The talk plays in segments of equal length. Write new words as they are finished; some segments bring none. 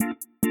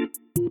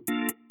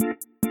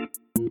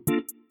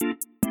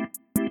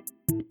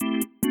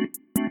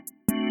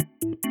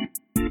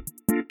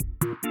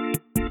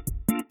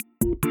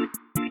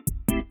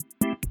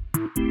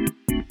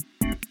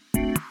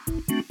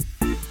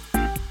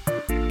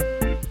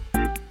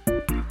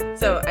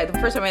The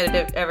first time I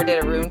ever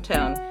did a room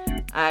tone,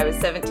 I was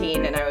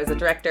 17 and I was a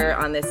director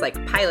on this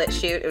like pilot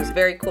shoot. It was a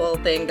very cool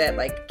thing that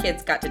like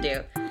kids got to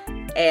do.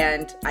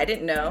 And I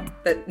didn't know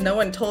that no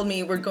one told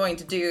me we're going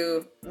to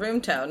do room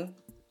tone.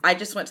 I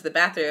just went to the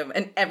bathroom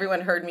and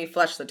everyone heard me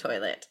flush the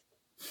toilet.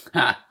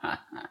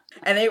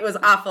 And it was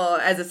awful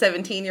as a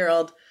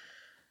 17-year-old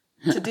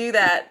to do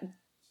that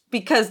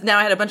because now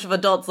I had a bunch of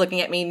adults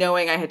looking at me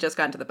knowing I had just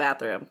gone to the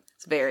bathroom.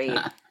 It's very,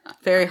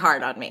 very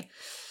hard on me.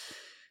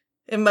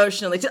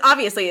 Emotionally.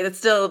 Obviously, it's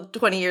still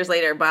 20 years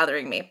later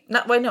bothering me.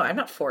 I'm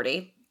not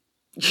 40.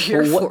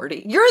 You're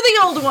 40. You're the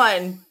old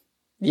one.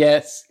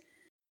 Yes.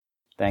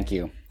 Thank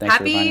you. Thanks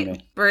for reminding me.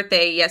 Happy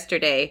birthday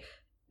yesterday,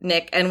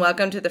 Nick, and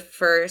welcome to the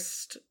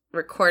first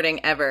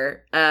recording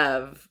ever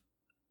of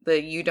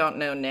the You Don't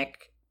Know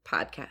Nick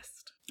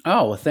podcast.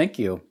 Oh, well, thank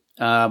you.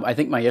 I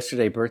think my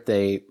yesterday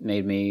birthday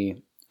made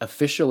me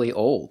officially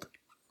old.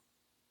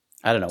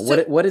 I don't know.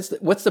 So,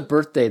 what's the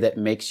birthday that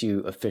makes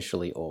you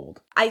officially old?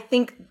 I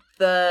think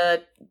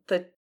the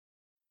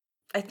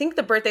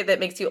birthday that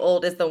makes you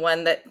old is the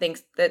one that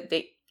thinks that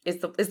is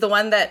the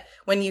one that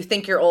when you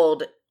think you're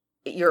old,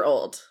 you're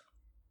old.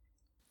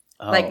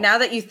 Oh. Like now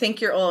that you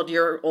think you're old,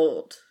 you're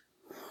old.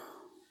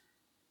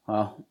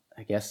 Well,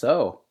 I guess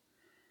so.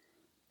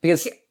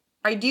 Because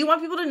do you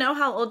want people to know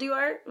how old you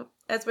are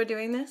as we're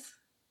doing this?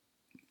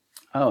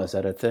 Oh, is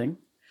that a thing?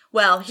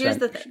 Well, here's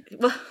the thing.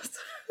 Well,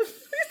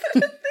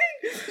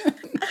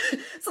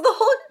 so the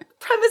whole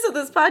premise of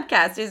this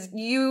podcast is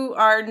you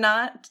are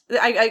not.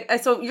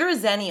 So you're a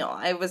Xennial.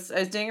 I was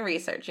doing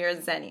research. You're a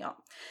Xennial.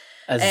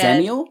 A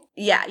Xennial?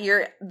 Yeah,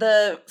 you're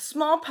the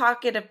small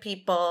pocket of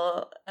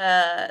people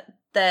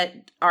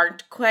that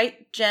aren't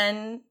quite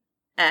Gen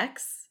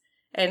X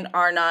and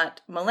are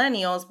not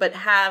millennials, but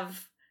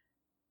have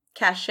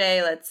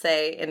cachet, let's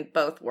say, in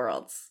both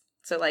worlds.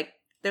 So like,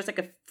 there's like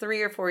a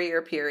 3 or 4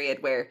 year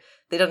period where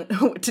they don't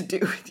know what to do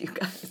with you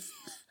guys.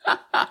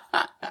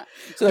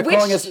 So they're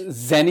calling us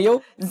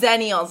Xennial?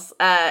 Xennials.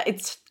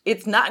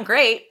 It's not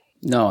great.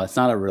 No, it's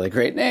not a really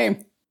great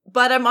name.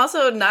 But I'm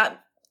also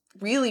not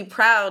really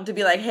proud to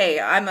be like, hey,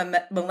 I'm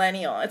a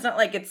millennial. It's not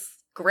like it's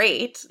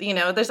great. You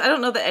know, I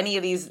don't know that any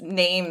of these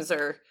names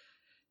are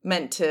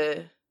meant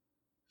to.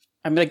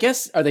 I mean, I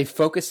guess, are they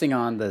focusing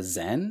on the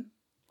Zen?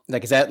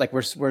 Like, is that like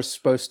we're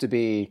supposed to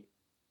be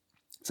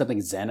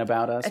something Zen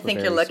about us? I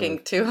think you're looking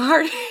too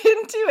hard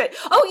into it.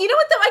 Oh, you know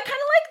what, though? I kind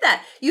of like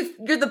that.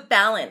 You're the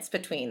balance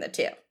between the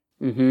two.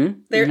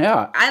 Mm-hmm.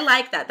 Yeah. I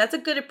like that. That's a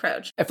good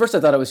approach. At first I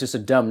thought it was just a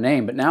dumb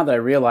name, but now that I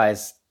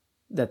realize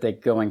that they're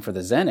going for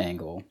the Zen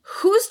angle.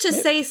 Who's to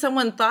say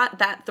someone thought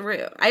that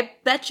through? I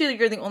bet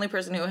you're the only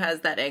person who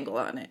has that angle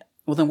on it.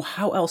 Well, then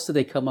how else did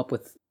they come up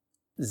with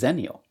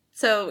Xennial?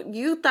 So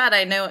you thought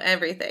I know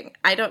everything.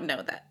 I don't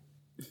know that.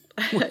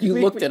 Well,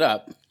 you looked it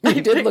up.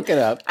 You did look it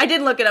up. I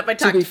did look it up. I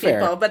talked to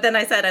people, but then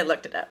I said I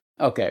looked it up.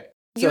 Okay.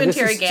 You and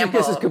Terry Gamble.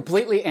 This is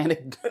completely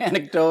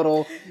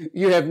anecdotal.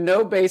 You have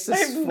no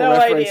basis for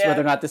reference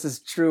whether or not this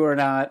is true or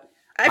not.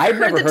 I've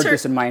never heard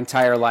this in my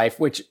entire life,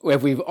 which,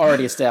 as we've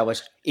already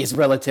established, is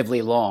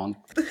relatively long.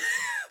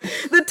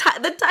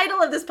 The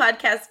title of this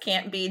podcast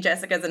can't be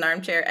Jessica's an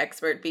Armchair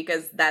Expert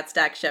because that's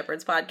Dax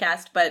Shepard's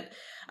podcast, but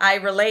I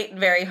relate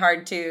very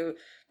hard to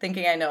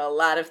thinking I know a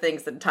lot of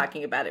things and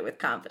talking about it with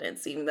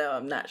confidence, even though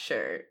I'm not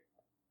sure.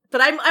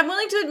 But I'm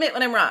willing to admit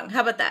when I'm wrong.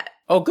 How about that?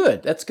 Oh,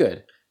 good. That's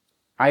good.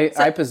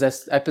 I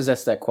possess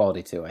that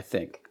quality too, I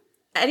think.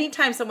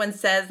 Anytime someone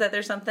says that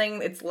there's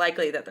something, it's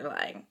likely that they're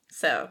lying.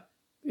 So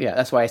yeah,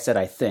 that's why I said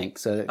I think.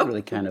 So it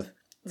really kind of...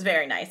 It's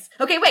very nice.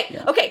 Okay, wait.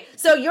 Yeah. Okay,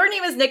 so your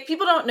name is Nick.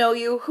 People don't know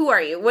you. Who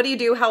are you? What do you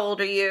do? How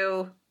old are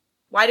you?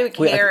 Why do we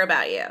care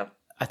about you?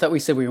 I thought we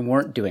said we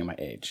weren't doing my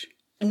age.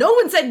 No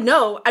one said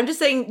no. I'm just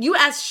saying, you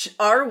asked,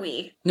 are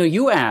we? No,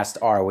 you asked,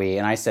 are we?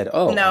 And I said,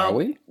 oh, no, are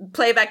we?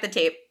 Play back the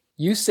tape.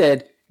 You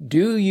said,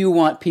 do you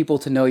want people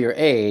to know your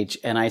age?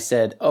 And I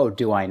said, oh,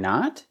 do I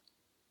not?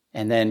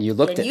 And then you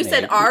looked at me. You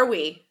said, are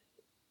we?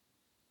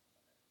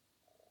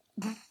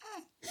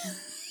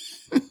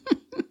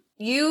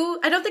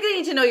 I don't think they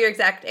need to know your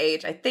exact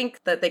age. I think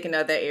that they can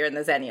know that you're in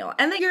the Xennial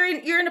and that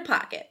you're in a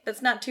pocket.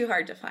 That's not too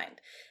hard to find.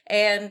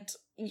 And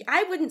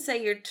I wouldn't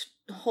say you're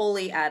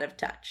wholly out of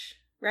touch,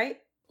 right?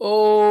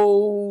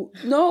 Oh,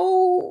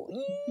 no.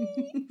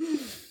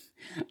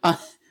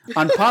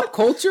 On pop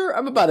culture,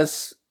 I'm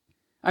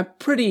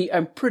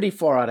pretty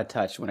far out of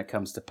touch when it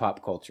comes to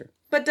pop culture.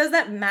 But does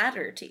that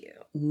matter to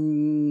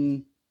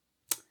you?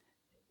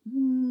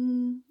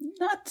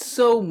 Not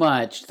so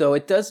much, though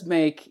it does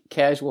make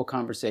casual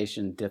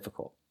conversation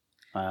difficult.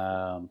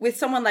 With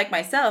someone like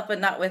myself, but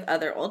not with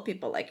other old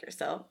people like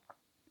yourself.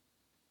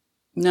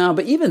 No,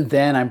 but even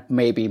then, I'm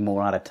maybe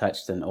more out of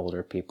touch than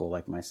older people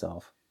like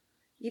myself.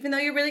 Even though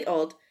you're really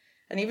old,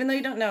 and even though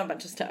you don't know a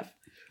bunch of stuff.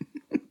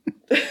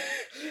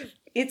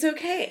 It's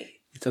okay.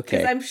 It's okay.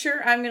 Because I'm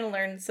sure I'm going to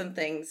learn some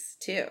things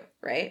too,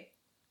 right?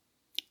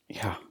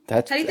 Yeah,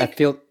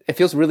 it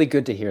feels really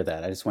good to hear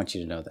that. I just want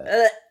you to know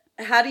that.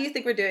 How do you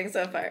think we're doing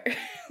so far?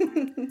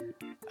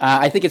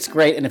 I think it's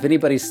great. And if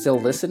anybody's still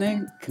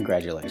listening,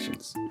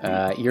 congratulations.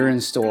 You're in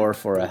store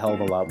for a hell of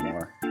a lot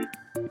more.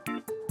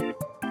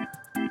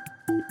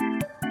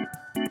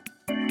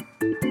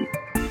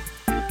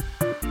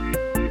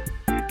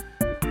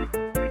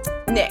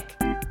 Nick,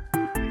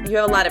 you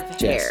have a lot of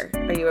hair.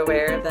 Are you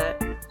aware of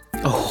that?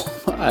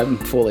 Oh, I'm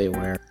fully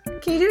aware.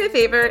 Can you do me a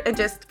favor and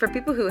just, for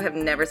people who have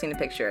never seen a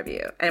picture of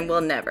you and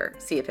will never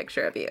see a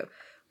picture of you,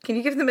 can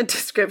you give them a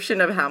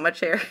description of how much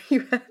hair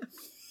you have?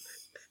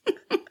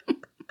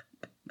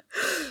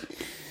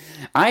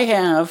 I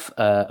have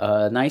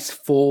a nice,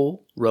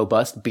 full,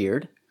 robust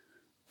beard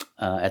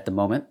at the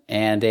moment,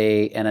 and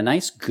a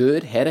nice,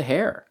 good head of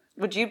hair.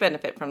 Would you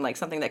benefit from like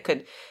something that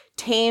could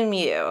tame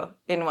you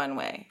in one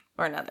way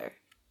or another?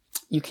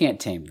 You can't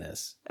tame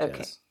this. Okay.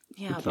 Jess.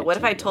 Yeah, but what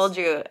if I told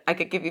you I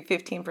could give you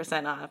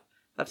 15% off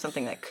of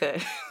something that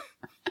could?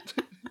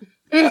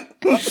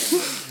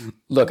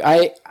 Look,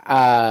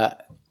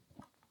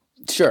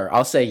 sure,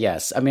 I'll say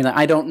yes. I mean,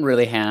 I don't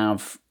really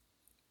have,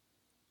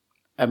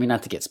 I mean,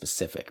 not to get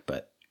specific,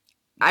 but.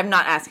 I'm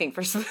not asking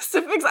for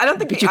specifics. I don't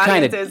think the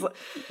audience is.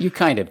 You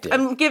kind of did.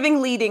 I'm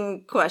giving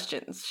leading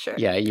questions, sure.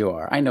 Yeah, you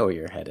are. I know where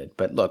you're headed,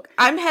 but look.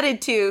 I'm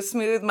headed to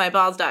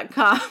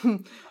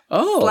smoothmyballs.com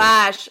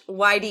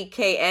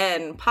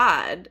 /YDKN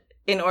pod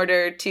in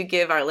order to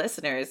give our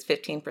listeners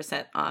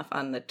 15% off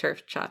on the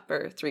Turf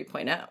Chopper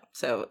 3.0.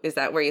 So is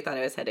that where you thought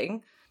I was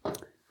heading?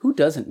 Who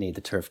doesn't need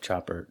the Turf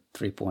Chopper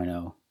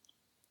 3.0?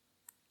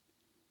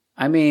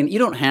 I mean, you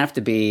don't have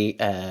to be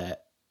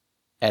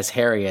as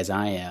hairy as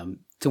I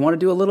am to want to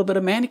do a little bit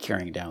of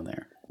manicuring down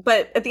there.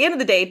 But at the end of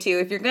the day, too,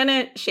 if you're going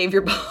to shave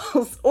your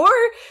balls or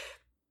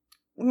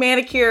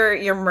manicure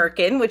your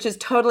merkin, which is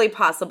totally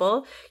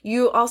possible,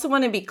 you also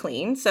want to be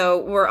clean.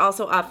 So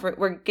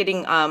we're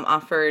getting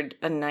offered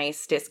a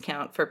nice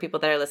discount for people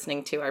that are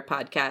listening to our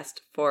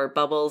podcast for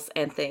Bubbles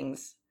and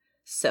Things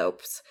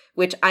soaps,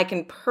 which I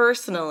can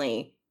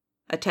personally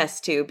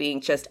attest to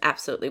being just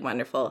absolutely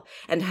wonderful,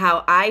 and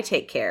how I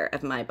take care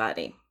of my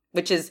body,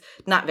 which is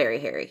not very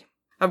hairy,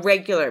 a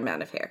regular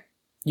amount of hair.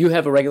 You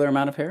have a regular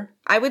amount of hair?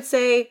 I would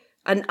say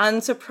an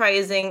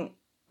unsurprising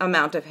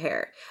amount of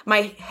hair.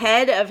 My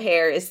head of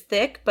hair is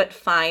thick but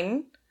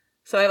fine,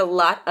 so I have a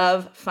lot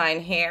of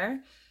fine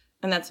hair,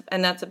 and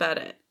that's about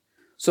it.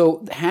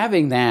 So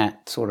having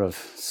that sort of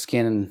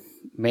skin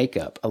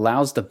makeup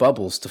allows the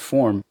bubbles to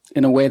form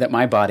in a way that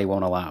my body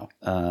won't allow.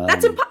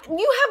 That's you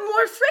have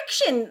more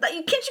friction.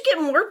 Can't you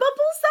get more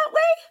bubbles that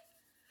way?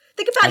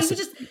 Think about it.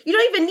 You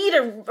don't even need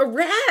a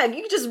rag.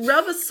 You can just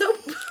rub a soap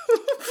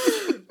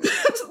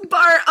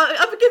bar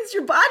up against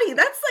your body.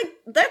 That's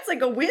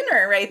like a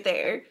winner right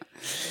there.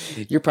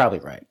 You're probably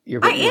right.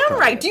 I am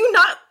right. Do you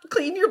not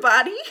clean your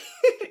body?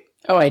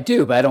 Oh, I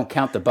do, but I don't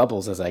count the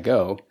bubbles as I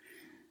go.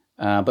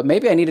 But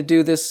maybe I need to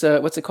do this.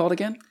 What's it called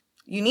again?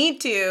 You need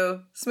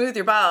to smooth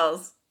your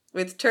balls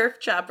with Turf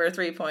Chopper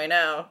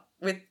 3.0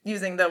 with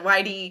using the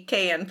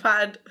YDKN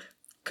pod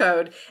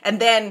code,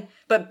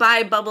 but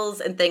buy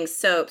Bubbles and Things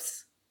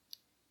soaps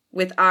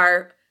with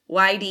our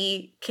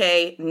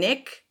YDK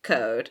Nick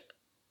code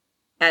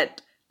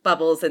at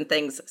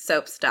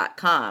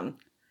bubblesandthingssoaps.com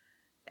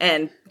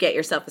and get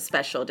yourself a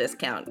special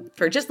discount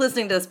for just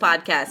listening to this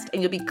podcast,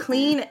 and you'll be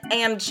clean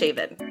and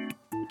shaven.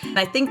 And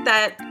I think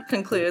that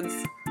concludes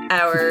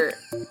our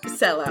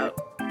sellout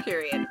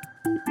period.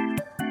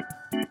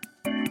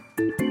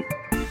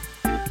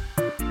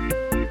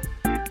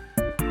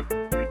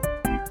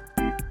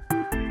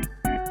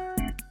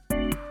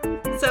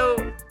 So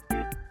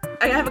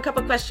I have a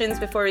couple questions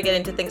before we get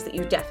into things that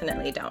you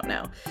definitely don't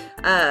know.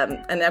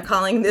 And I'm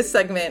calling this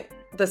segment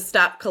the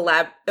Stop,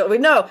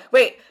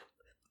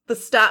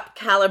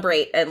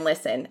 Calibrate, and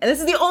Listen. And this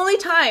is the only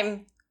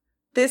time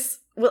this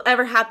will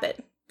ever happen,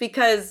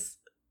 because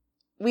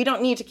we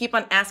don't need to keep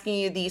on asking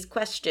you these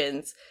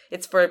questions.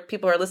 It's for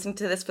people who are listening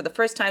to this for the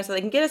first time so they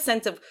can get a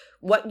sense of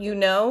what you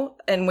know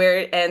and where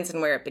it ends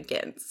and where it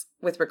begins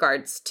with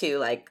regards to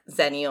like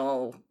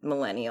Zennial,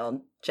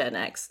 Millennial, Gen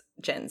X,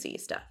 Gen Z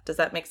stuff. Does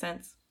that make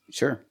sense?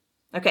 Sure.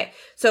 Okay.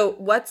 So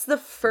what's the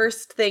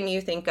first thing you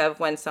think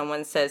of when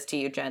someone says to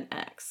you Gen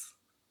X?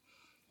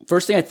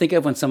 First thing I think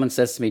of when someone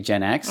says to me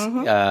Gen X,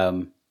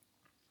 I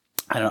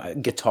don't know,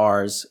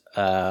 guitars,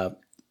 the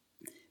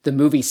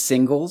movie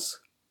Singles.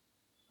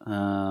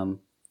 Remember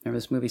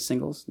this movie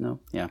Singles?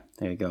 No? Yeah,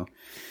 there you go.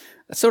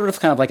 It's sort of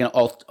kind of like an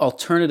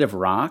alternative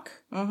rock.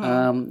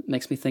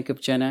 Makes me think of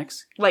Gen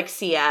X. Like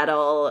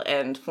Seattle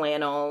and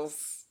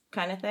flannels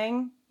kind of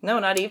thing? No,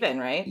 not even,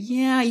 right?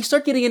 Yeah, you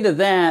start getting into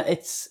that.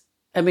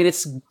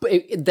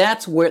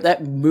 That's where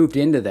that moved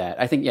into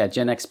that. I think, yeah,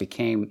 Gen X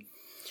became,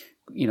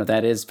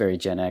 that is very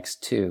Gen X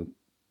too.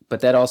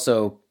 But that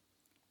also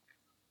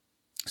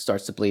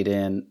starts to bleed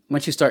in.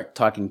 Once you start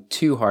talking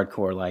too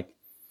hardcore, like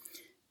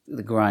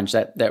the grunge,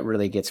 that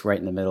really gets right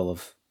in the middle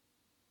of,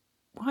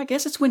 well, I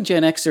guess it's when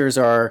Gen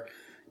Xers are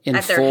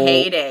at their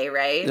heyday,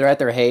 right? They're at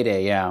their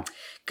heyday, yeah.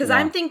 Because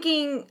I'm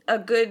thinking a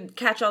good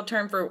catch-all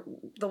term for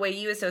the way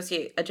you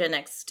associate a Gen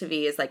X to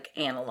be is like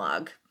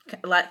analog.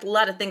 A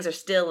lot of things are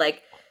still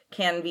like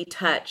can be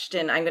touched,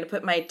 and I'm going to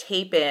put my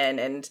tape in,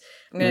 and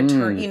I'm going to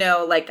turn,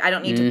 I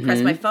don't need to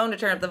press my phone to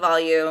turn up the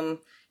volume.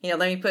 Let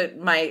me put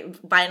my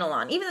vinyl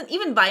on.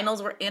 Even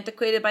vinyls were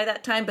antiquated by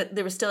that time, but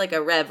there was still like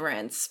a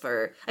reverence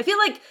for, I feel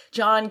like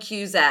John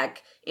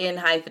Cusack in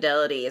High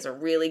Fidelity is a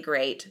really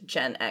great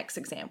Gen X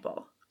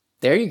example.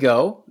 There you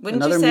go.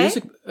 Wouldn't you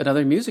say?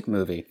 Another music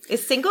movie.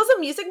 Is Singles a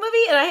music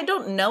movie and I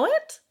don't know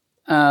it?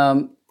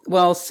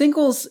 Well,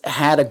 Singles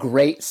had a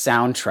great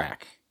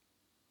soundtrack.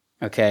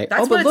 Okay.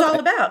 That's what it's all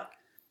about.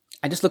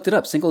 I just looked it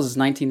up. Singles is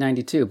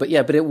 1992.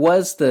 But it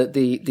was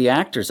the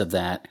actors of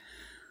that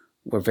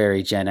were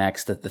very Gen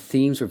X, that the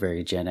themes were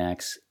very Gen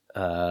X.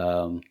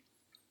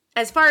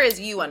 As far as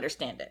you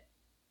understand it.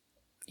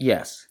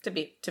 Yes. To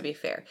be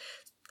fair.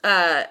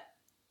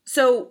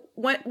 So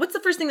what's the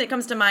first thing that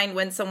comes to mind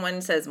when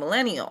someone says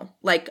millennial?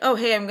 Like, oh,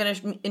 hey, I'm going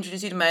to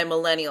introduce you to my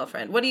millennial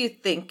friend. What do you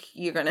think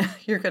you're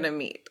gonna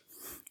meet?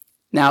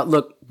 Now,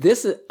 look,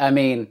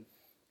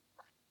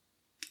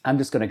 I'm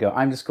just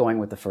going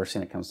with the first thing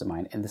that comes to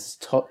mind. And this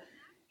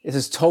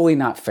is totally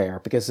not fair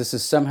because this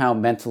is somehow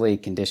mentally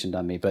conditioned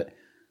on me, but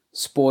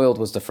spoiled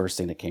was the first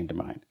thing that came to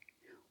mind,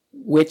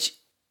 which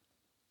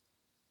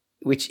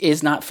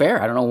is not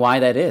fair. I don't know why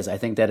that is. I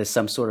think that is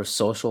some sort of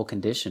social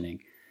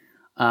conditioning.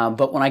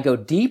 But when I go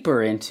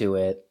deeper into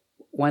it,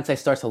 once I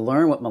start to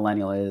learn what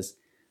millennial is,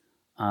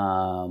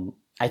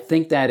 I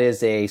think that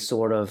is a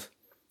sort of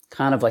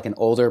kind of like an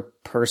older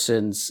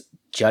person's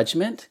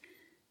judgment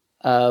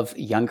of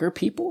younger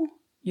people.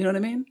 You know what I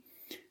mean?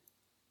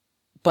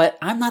 But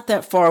I'm not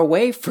that far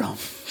away from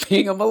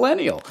being a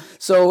millennial.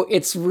 So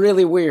it's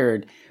really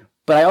weird.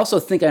 But I also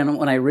think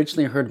when I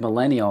originally heard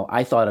millennial,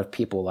 I thought of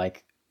people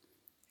like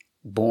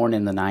born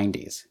in the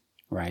 90s,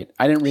 right?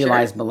 I didn't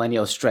realize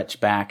millennials stretch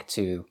back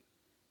to,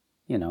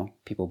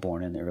 people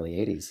born in the early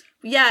 80s.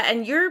 Yeah,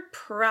 and you're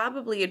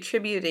probably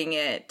attributing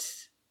it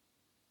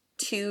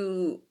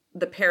to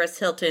the Paris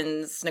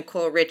Hiltons,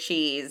 Nicole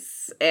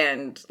Richies,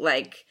 and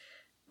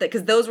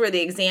because those were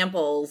the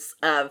examples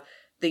of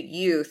the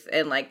youth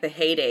and like the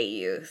heyday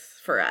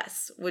youth for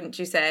us, wouldn't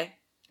you say?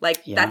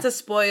 That's a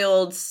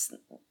spoiled,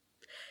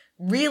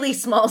 really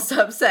small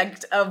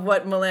subsect of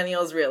what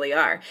millennials really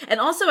are.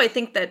 And also I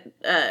think that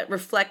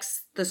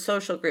reflects the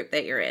social group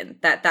that you're in,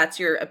 that's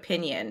your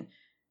opinion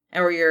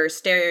or your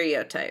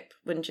stereotype,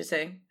 wouldn't you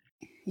say?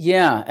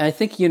 Yeah, I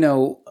think,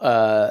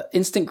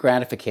 instant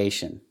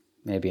gratification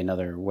may be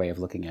another way of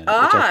looking at it.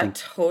 Which I think,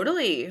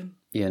 totally.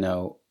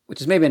 Which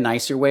is maybe a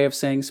nicer way of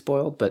saying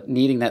spoiled, but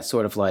needing that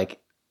sort of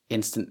like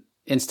instant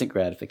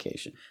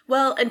gratification.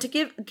 Well, and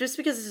just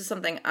because this is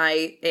something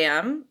I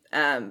am,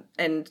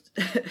 and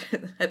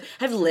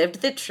have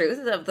lived the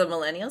truth of the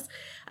millennials,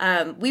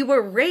 we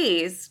were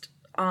raised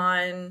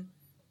on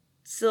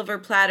silver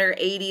platter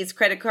 80s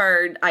credit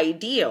card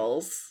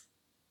ideals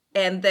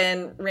and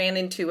then ran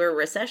into a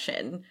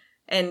recession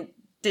and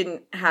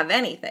didn't have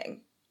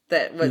anything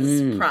that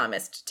was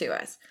promised to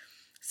us.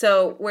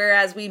 So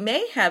whereas we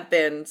may have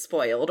been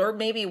spoiled, or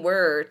maybe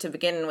were to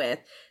begin with,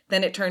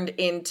 then it turned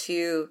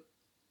into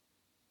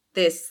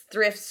this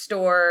thrift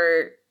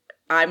store,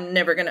 I'm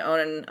never going to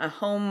own a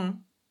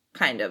home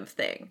kind of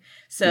thing.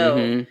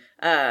 So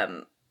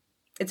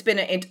it's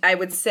been, I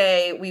would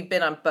say we've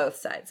been on both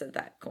sides of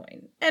that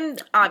coin.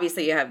 And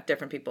obviously you have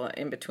different people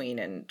in between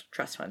and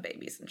trust fund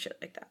babies and shit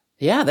like that.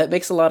 Yeah, that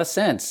makes a lot of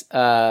sense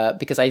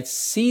because I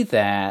see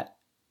that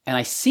and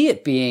I see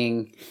it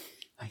being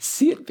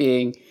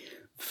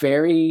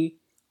very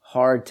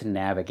hard to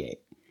navigate.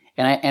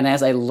 And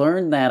as I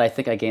learned that, I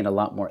think I gained a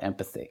lot more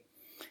empathy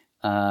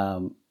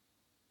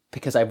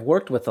because I've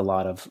worked with a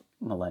lot of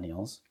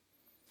millennials.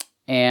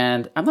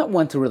 And I'm not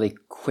one to really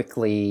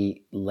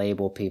quickly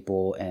label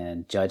people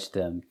and judge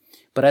them.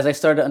 But as I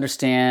started to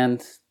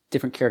understand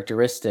different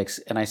characteristics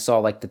and I saw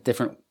like the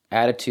different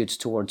attitudes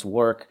towards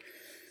work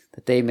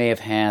that they may have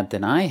had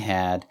than I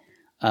had,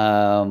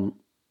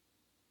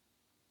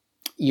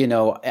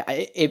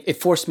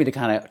 it forced me to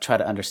kind of try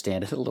to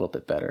understand it a little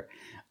bit better.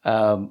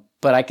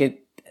 But I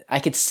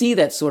could see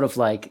that sort of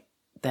like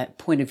that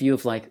point of view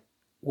of like,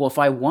 well, if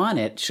I want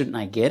it, shouldn't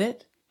I get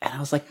it? And I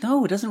was like,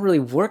 no, it doesn't really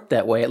work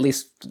that way. At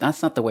least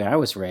that's not the way I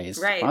was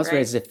raised. Right, I was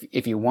raised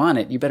if you want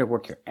it, you better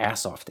work your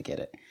ass off to get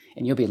it.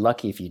 And you'll be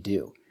lucky if you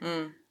do.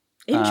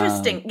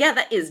 Interesting. Yeah,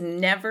 that is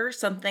never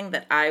something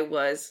that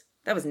was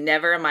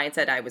never a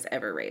mindset I was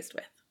ever raised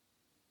with.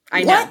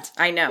 I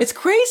know. It's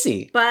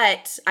crazy.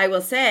 But I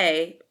will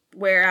say,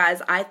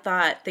 whereas I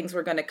thought things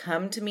were going to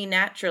come to me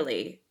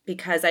naturally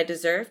because I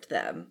deserved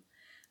them,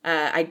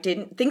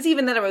 things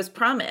even that I was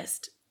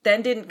promised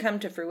then didn't come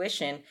to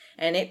fruition,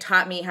 and it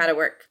taught me how to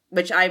work,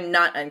 which I'm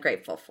not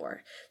ungrateful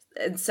for.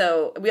 And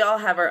so we all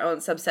have our own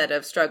subset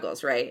of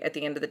struggles, right? At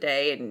the end of the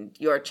day, and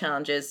your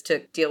challenges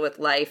to deal with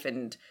life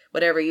and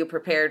whatever you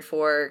prepared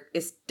for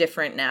is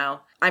different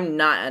now. I'm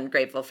not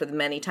ungrateful for the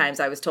many times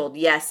I was told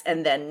yes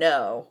and then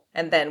no,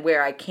 and then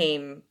where I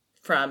came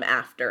from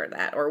after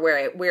that, or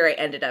where I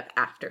ended up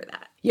after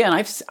that. Yeah,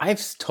 and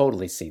I've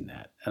totally seen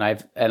that, and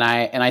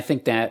I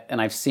think that,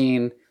 and I've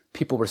seen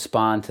people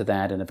respond to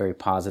that in a very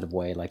positive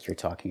way, like you're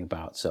talking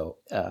about. So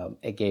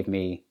it gave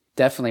me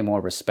definitely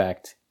more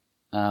respect.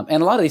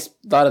 And a lot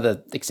of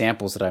the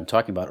examples that I'm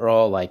talking about are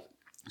all like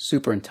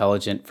super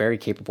intelligent, very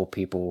capable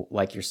people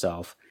like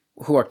yourself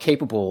who are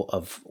capable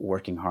of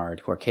working hard,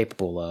 who are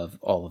capable of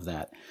all of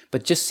that.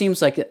 But just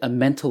seems like a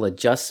mental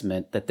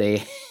adjustment that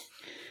they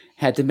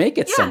had to make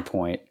at some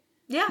point.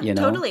 Yeah,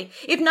 totally.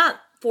 If not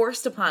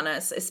forced upon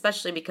us,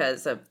 especially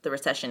because of the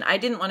recession. I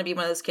didn't want to be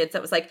one of those kids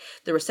that was like,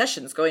 the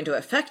recession's going to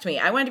affect me.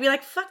 I wanted to be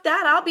like, fuck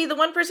that. I'll be the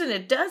one person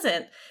it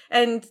doesn't.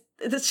 And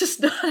that's just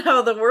not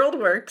how the world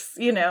works,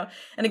 you know?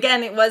 And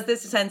again, it was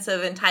this sense of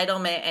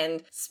entitlement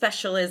and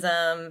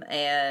specialism.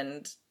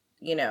 And,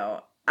 you know,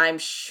 I'm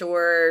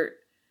sure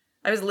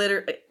I was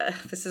literally,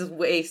 this is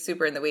way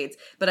super in the weeds,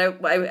 but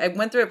I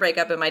went through a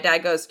breakup and my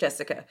dad goes,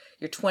 Jessica,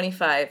 you're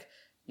 25,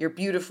 you're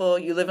beautiful,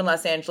 you live in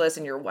Los Angeles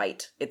and you're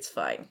white. It's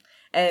fine.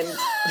 And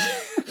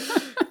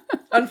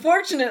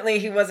unfortunately,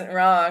 he wasn't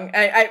wrong.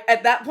 I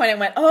at that point I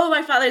went, "Oh,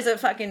 my father's a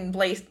fucking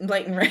blatant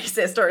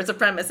racist or a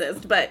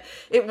supremacist." But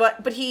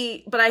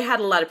I had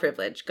a lot of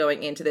privilege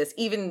going into this,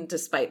 even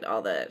despite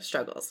all the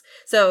struggles.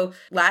 So,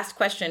 last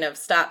question of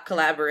stop,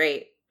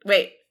 calibrate,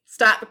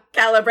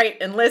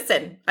 and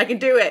listen. I can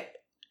do it.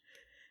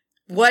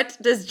 What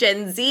does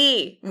Gen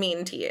Z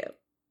mean to you?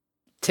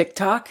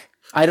 TikTok?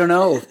 I don't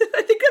know.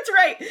 I think that's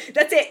right.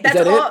 That's it.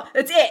 That's all.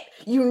 That's it.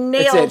 You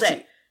nailed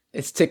it.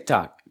 It's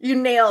TikTok. You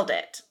nailed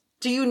it.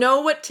 Do you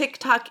know what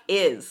TikTok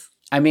is?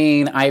 I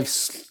mean, I've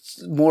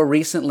more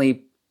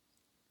recently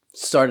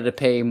started to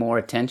pay more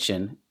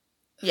attention.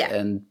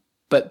 Yeah.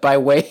 But by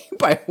way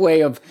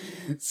of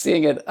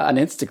seeing it on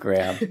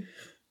Instagram,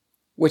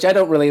 which I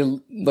don't really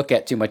look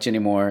at too much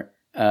anymore.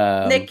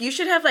 Nick, you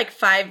should have like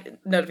 5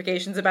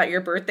 notifications about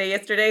your birthday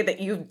yesterday that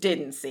you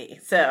didn't see.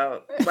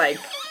 So, like,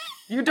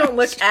 you don't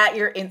look at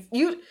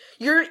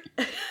you're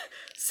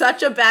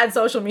such a bad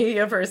social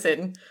media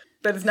person.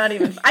 But it's not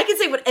even, I can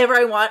say whatever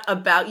I want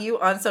about you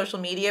on social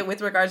media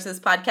with regards to this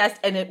podcast,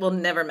 and it will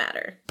never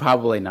matter.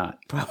 Probably not.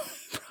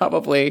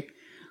 Probably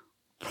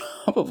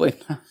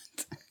not.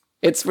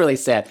 It's really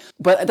sad.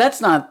 But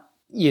that's not,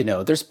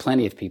 there's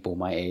plenty of people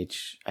my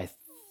age, I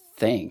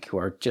think, who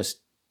are just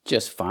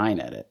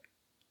fine at it.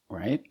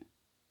 Right?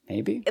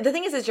 Maybe. The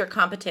thing is you're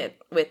competent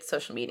with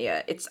social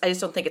media. I just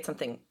don't think it's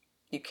something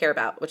you care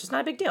about, which is not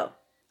a big deal.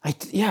 I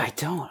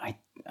don't.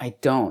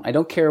 I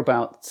don't care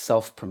about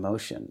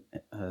self-promotion,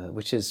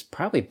 which is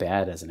probably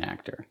bad as an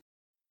actor.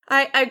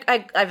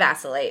 I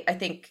vacillate. I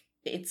think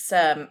it's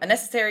a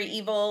necessary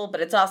evil,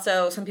 but it's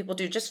also, some people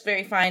do just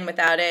very fine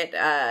without it.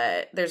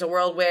 There's a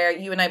world where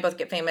you and I both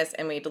get famous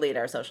and we delete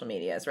our social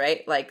medias,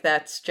 right? Like,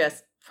 that's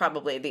just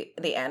probably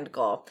the end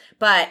goal.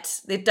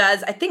 But it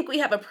does, I think we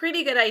have a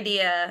pretty good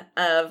idea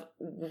of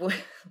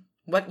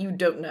what you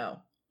don't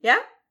know. Yeah?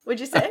 Would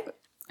you say?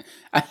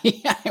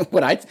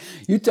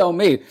 You tell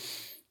me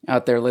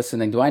out there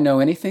listening. Do I know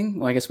anything?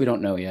 Well, I guess we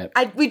don't know yet.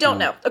 We don't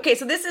know. Okay,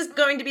 so this is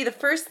going to be the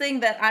first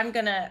thing that I'm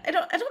gonna. I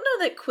don't know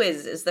that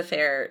quiz is the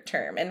fair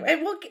term, and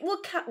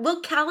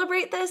we'll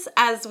calibrate this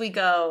as we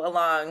go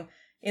along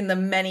in the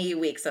many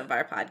weeks of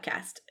our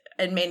podcast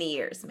and many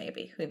years,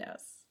 maybe. Who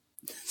knows?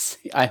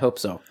 I hope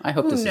so. I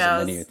hope this is a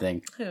linear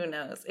thing. Who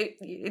knows?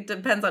 It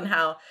depends on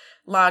how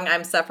long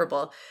I'm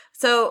sufferable.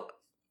 So,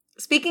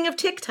 speaking of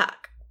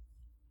TikTok.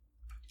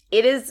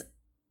 It is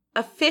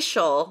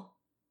official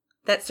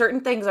that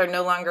certain things are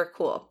no longer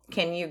cool.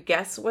 Can you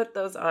guess what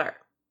those are?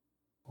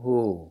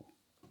 Ooh.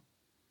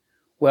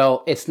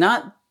 Well, it's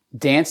not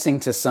dancing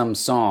to some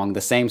song,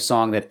 the same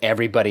song that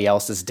everybody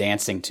else is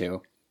dancing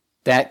to.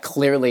 That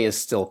clearly is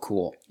still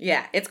cool.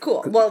 Yeah, it's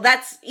cool. Well,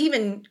 that's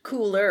even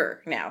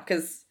cooler now,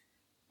 because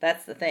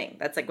that's the thing.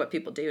 That's like what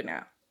people do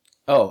now.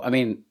 Oh, I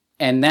mean,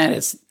 and that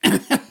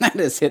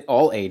has hit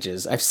all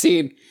ages. I've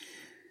seen...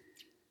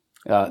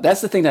 that's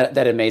the thing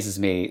that amazes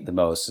me the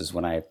most is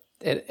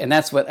and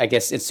that's what I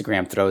guess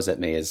Instagram throws at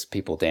me is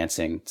people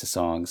dancing to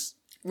songs.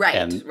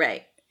 Right,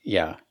 right.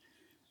 Yeah.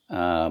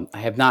 I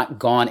have not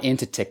gone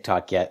into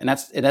TikTok yet. And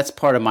that's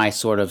part of my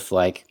sort of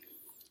like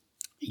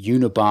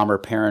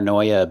Unabomber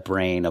paranoia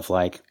brain of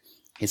like,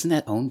 isn't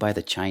that owned by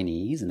the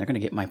Chinese and they're going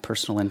to get my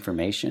personal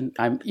information?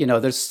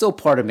 There's still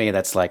part of me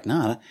that's like,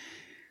 nah,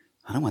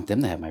 I don't want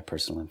them to have my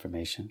personal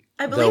information.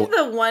 I believe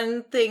the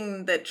one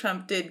thing that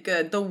Trump did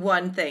good, the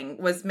one thing,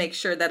 was make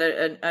sure that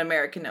an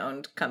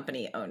American-owned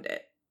company owned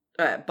it,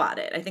 bought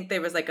it. I think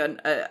there was like did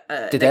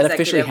that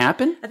officially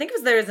happen? I think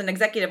there was an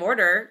executive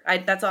order.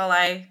 That's all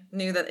I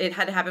knew, that it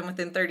had to happen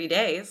within 30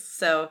 days.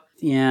 So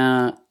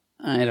yeah,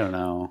 I don't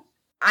know.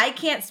 I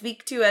can't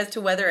speak as to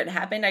whether it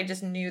happened. I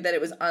just knew that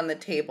it was on the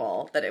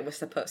table, that it was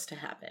supposed to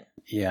happen.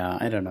 Yeah,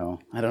 I don't know.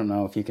 I don't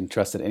know if you can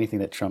trust that anything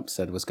that Trump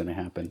said was going to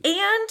happen.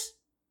 And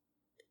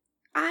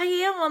I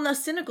am on the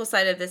cynical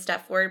side of this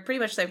stuff where pretty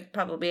much they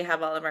probably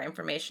have all of our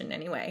information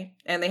anyway.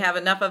 And they have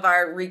enough of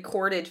our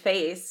recorded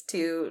face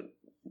to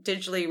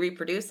digitally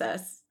reproduce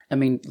us. I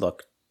mean,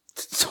 look,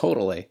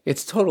 totally.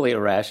 It's totally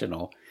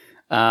irrational.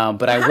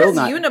 But I will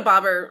not... How does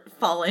Unabomber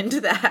fall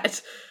into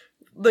that?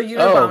 The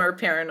Unabomber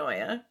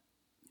paranoia.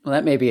 Well,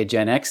 that may be a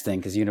Gen X thing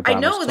because Unabomber. I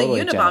know the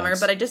Unabomber,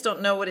 but I just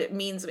don't know what it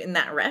means in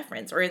that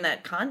reference or in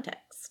that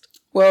context.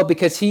 Well,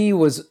 because he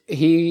was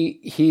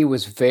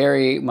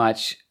very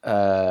much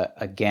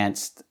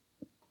against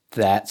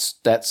that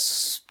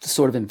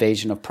sort of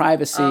invasion of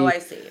privacy. Oh, I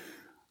see.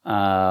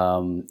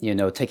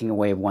 Taking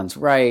away one's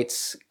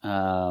rights.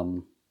 I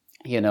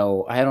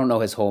don't know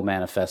his whole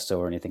manifesto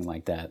or anything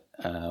like that.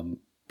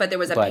 But there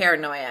was a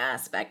paranoia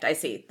aspect. I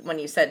see. When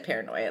you said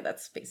paranoia,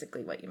 that's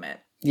basically what you meant.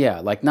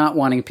 Yeah, like not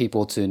wanting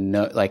people to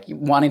know, like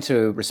wanting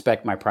to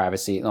respect my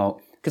privacy.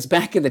 Because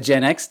back in the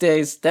Gen X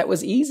days, that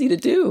was easy to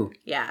do.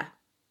 Yeah.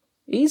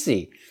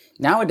 Easy.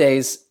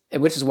 Nowadays,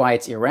 which is why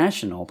it's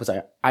irrational, because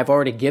I've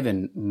already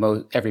given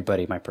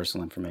everybody my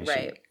personal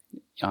information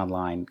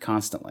online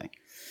constantly.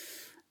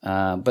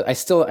 But I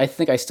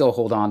think I still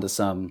hold on to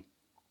some,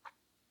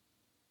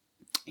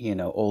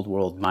 old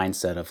world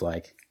mindset of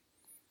like,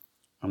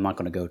 I'm not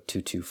going to go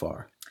too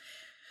far.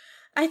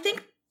 I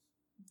think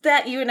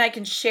that you and I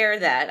can share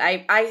that.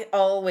 I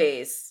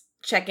always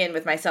check in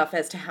with myself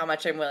as to how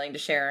much I'm willing to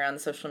share on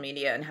social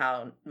media and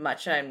how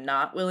much I'm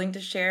not willing to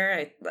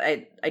share.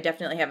 I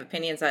definitely have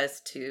opinions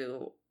as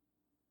to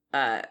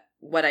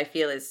what I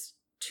feel is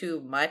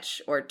too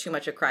much or too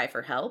much a cry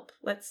for help,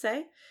 let's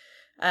say.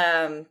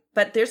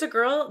 But there's a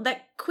girl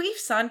that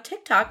queefs on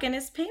TikTok and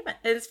is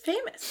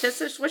famous. This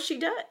is what she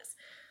does.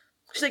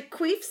 She like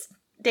queefs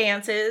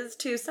dances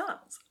to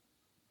songs.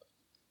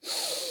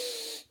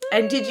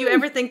 And did you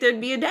ever think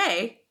there'd be a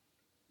day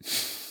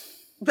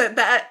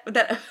that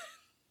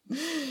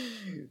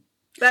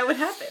would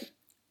happen?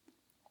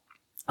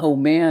 Oh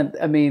man,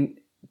 I mean,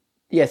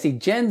 yeah. See,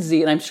 Gen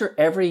Z, and I'm sure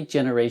every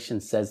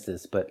generation says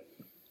this, but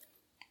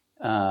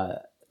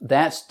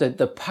that's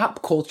the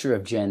pop culture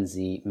of Gen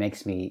Z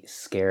makes me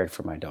scared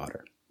for my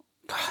daughter.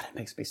 God, it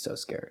makes me so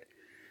scared.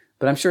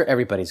 But I'm sure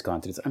everybody's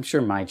gone through this. I'm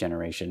sure my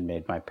generation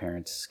made my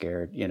parents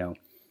scared.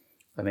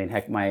 I mean,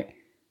 heck, my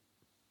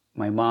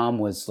mom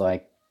was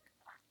like,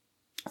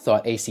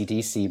 thought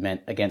AC/DC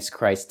meant Against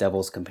Christ,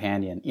 Devil's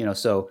Companion.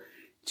 So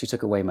she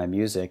took away my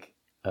music,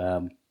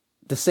 the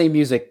same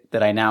music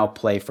that I now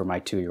play for my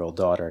 2-year-old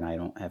daughter, and I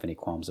don't have any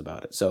qualms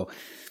about it. So,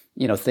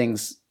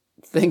 things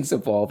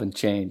evolve and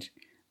change.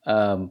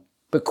 But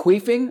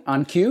queefing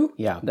on cue,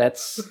 yeah,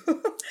 that's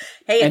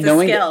hey, it's a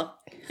skill.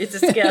 It's a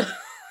skill.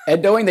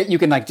 And knowing that you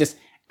can like just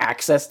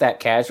access that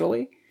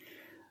casually.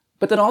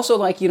 But then also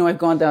like, I've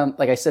gone down,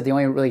 like I said, the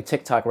only really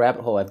TikTok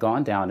rabbit hole I've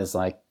gone down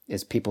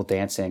is people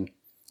dancing,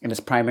 and it's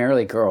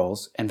primarily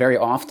girls, and very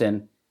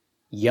often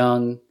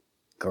young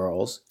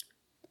girls,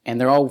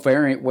 and they're all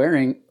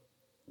wearing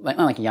like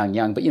not like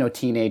young, but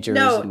teenagers.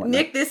 No,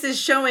 Nick, this is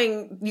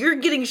showing. You're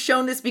getting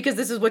shown this because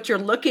this is what you're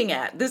looking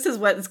at. This is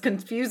what is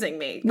confusing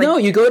me. No,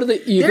 you go to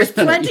there's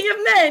plenty of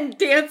men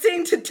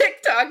dancing to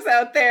TikToks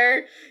out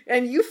there,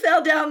 and you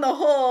fell down the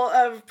hole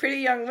of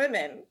pretty young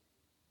women.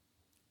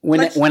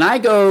 When I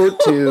go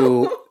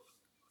to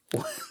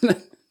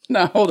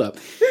no, hold up.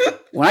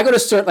 When I go to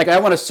search, like I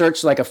want to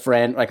search like a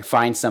friend, like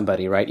find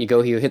somebody, right?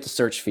 You hit the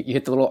search feed, you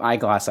hit the little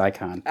eyeglass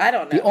icon. I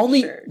don't know.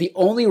 The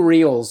only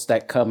reels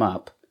that come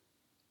up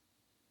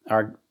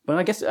are, well,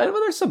 I guess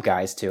there's some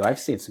guys too. I've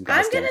seen some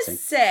guys dancing. I'm gonna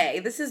say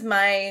this is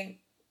my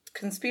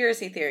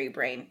conspiracy theory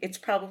brain. It's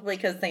probably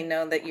because they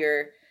know that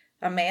you're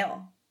a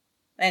male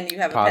and you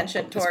have a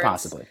penchant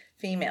towards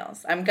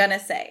females. I'm gonna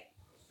say.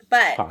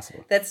 But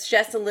that's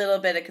just a little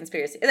bit of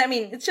conspiracy. I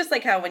mean, it's just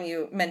like how when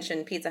you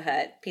mention Pizza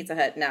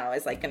Hut now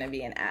is like going to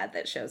be an ad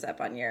that shows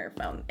up on your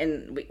phone.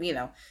 And,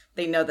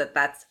 they know that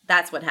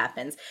that's what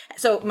happens.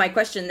 So my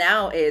question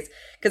now is,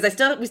 because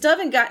we still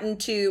haven't gotten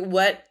to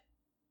what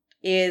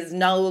is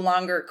no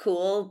longer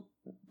cool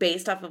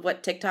based off of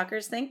what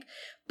TikTokers think.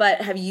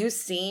 But have you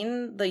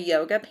seen the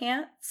yoga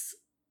pants?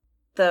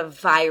 The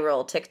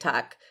viral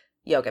TikTok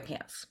yoga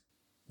pants?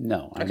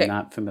 No, I'm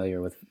not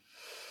familiar with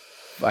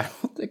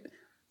viral TikTok.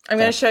 I'm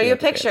going to show you a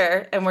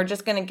picture, and we're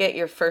just going to get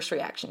your first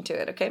reaction to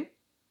it, okay?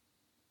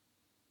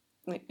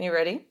 You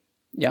ready?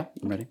 Yeah,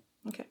 I'm ready.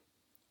 Okay.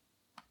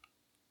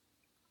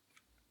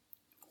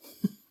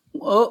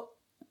 Whoa.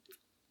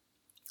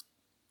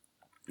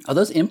 Are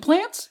those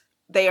implants?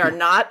 They are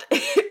not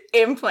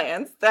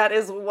implants. That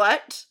is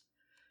what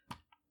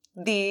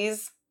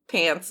these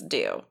pants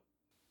do.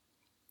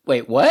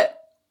 Wait, what?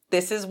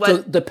 This is what... So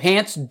the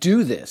pants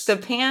do this? The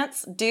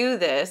pants do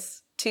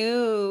this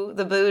to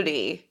the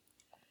booty.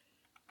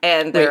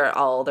 And they're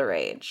all the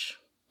rage.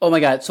 Oh my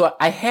God. So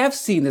I have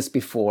seen this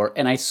before,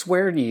 and I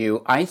swear to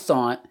you, I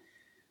thought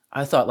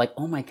like,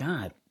 oh my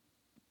God,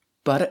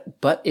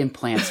 butt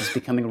implants is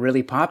becoming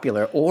really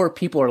popular, or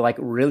people are like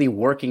really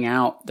working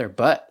out their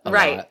butt a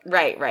lot.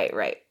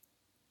 Right.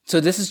 So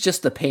this is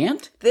just the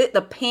pant?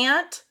 The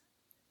pant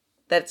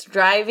that's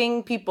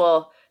driving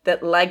people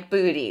that like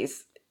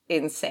booties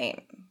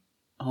insane.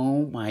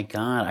 Oh my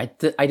God.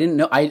 I didn't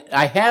know.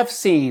 I have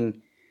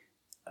seen...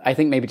 I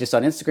think maybe just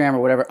on Instagram or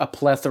whatever, a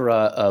plethora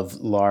of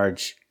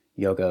large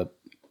yoga,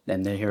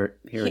 and then here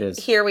it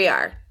is. Here we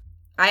are.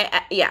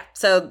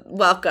 So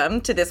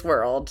welcome to this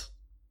world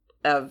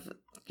of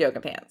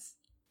yoga pants.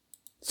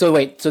 So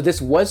wait, so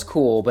this was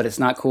cool, but it's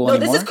not cool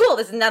anymore? No, this is cool.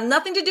 This has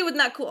nothing to do with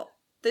not cool.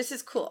 This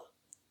is cool.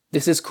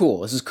 This is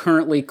cool. This is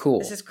currently cool.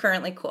 This is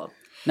currently cool.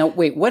 Now,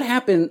 wait, what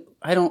happened?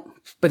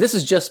 But this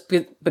is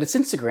but it's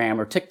Instagram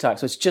or TikTok,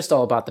 so it's just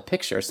all about the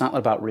picture. It's not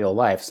about real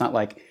life. It's not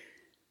like,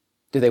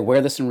 do they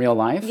wear this in real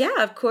life?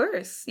 Yeah, of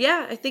course.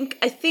 Yeah, I think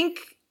they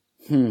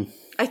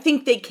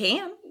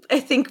can. I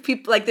think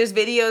people, like, there's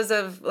videos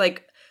of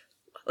like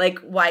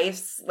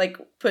wives like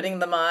putting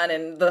them on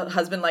and the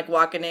husband like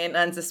walking in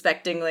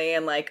unsuspectingly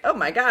and like, oh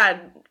my God,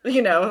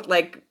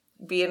 like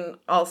being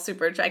all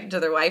super attracted to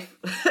their wife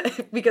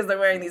because they're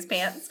wearing these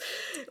pants.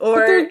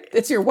 Or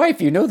it's your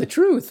wife, you know the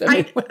truth. I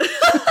mean,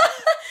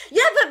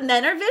 yeah, but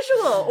men are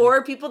visual,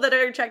 or people that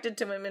are attracted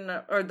to women,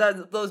 or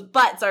those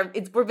butts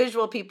we're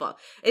visual people.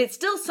 It's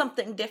still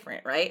something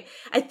different, right?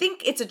 I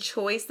think it's a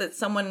choice that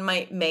someone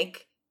might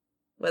make,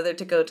 whether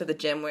to go to the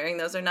gym wearing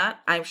those or not.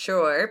 I'm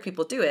sure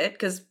people do it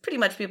because pretty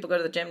much people go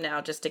to the gym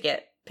now just to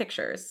get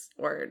pictures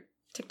or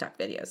TikTok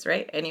videos,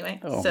 right?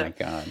 Anyway. Oh my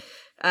God.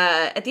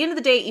 At the end of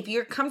the day, if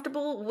you're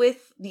comfortable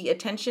with the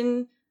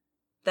attention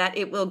that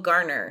it will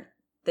garner,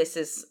 this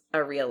is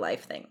a real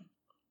life thing.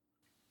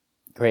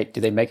 Great.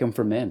 Do they make them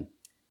for men?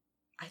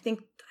 I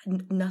think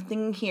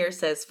nothing here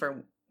says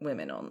for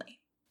women only.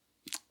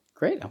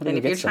 Great. And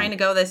if you're trying to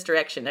go this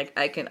direction,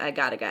 I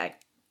got a guy.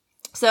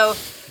 So,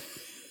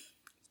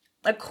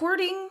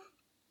 according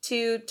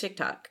to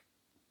TikTok,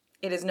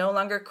 it is no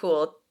longer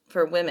cool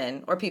for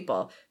women or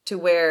people to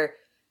wear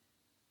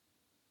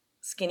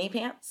skinny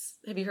pants.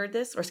 Have you heard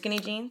this? Or skinny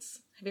jeans?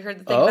 Have you heard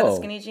the thing about the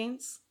skinny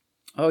jeans?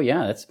 Oh,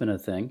 yeah, that's been a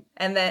thing.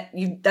 And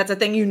that's a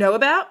thing you know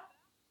about?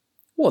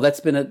 Well,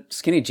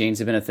 skinny jeans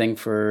have been a thing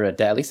for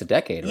at least a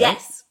decade, right?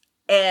 Yes.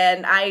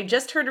 And I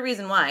just heard a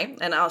reason why,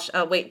 and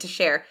I'll wait to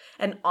share.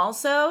 And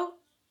also,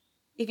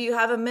 if you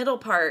have a middle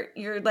part,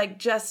 you're like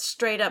just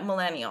straight up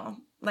millennial.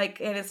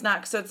 Like, and it's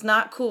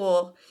not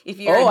cool if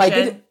you're I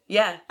did.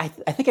 Yeah. I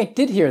think I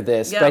did hear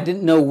this, but I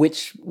didn't know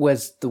which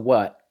was the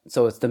what.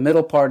 So it's the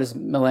middle part is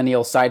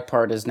millennial, side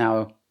part is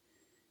now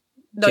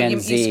Gen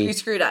Z. You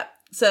screwed up.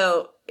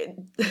 So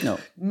no.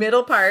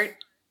 Middle part,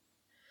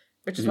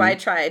 which is why I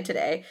tried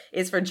today,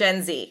 is for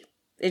Gen Z.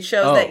 It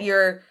shows that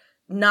you're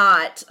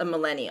not a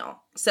millennial.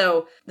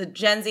 So the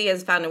Gen Z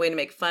has found a way to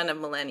make fun of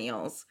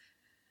millennials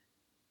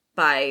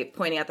by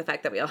pointing out the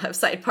fact that we all have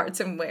side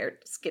parts and wear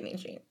skinny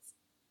jeans.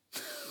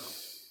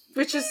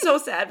 Which is so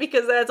sad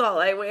because that's all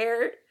I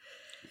wear.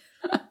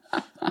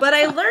 But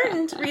I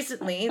learned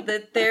recently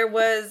that there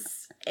was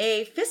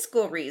a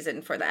fiscal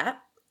reason for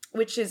that,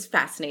 which is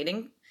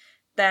fascinating,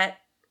 that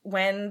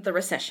when the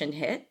recession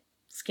hit,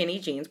 skinny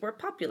jeans were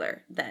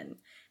popular then.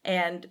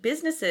 And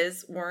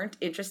businesses weren't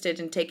interested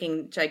in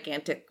taking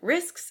gigantic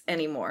risks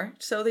anymore,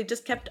 so they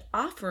just kept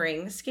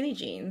offering skinny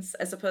jeans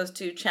as opposed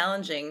to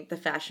challenging the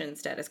fashion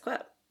status quo.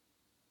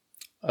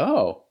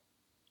 Oh.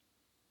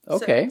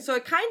 Okay. So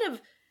it kind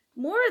of,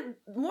 more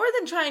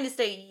than trying to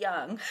stay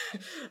young,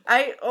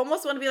 I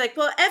almost want to be like,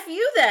 well, F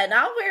you then.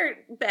 I'll wear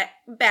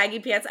baggy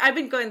pants. I've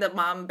been going the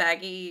mom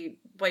baggy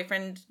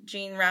boyfriend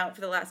jean route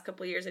for the last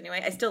couple of years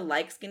anyway. I still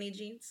like skinny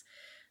jeans.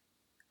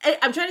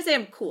 I'm trying to say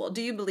I'm cool.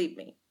 Do you believe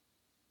me?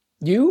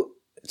 You?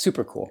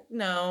 Super cool.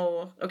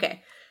 No.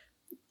 Okay.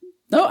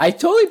 No, I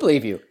totally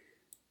believe you.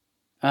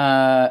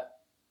 Yeah.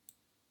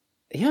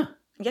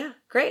 Yeah,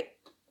 great.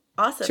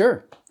 Awesome.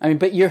 Sure. I mean,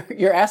 but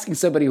you're asking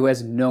somebody who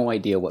has no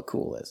idea what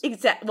cool is.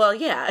 Exactly. Well,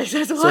 yeah,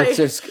 that's why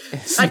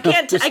I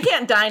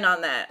can't dine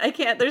on that. I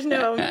can't.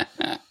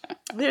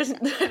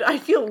 I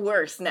feel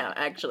worse now,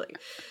 actually.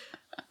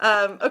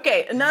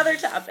 Okay, another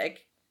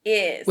topic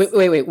is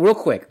wait, real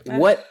quick.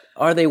 What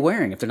are they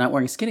wearing if they're not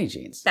wearing skinny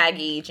jeans?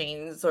 Baggy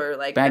jeans or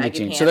like baggy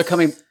jeans.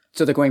 Pants.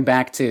 So they're going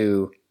back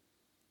to.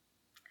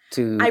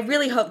 I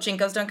really hope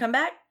JNCOs don't come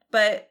back,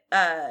 but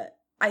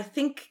I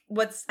think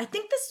this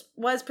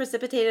was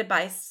precipitated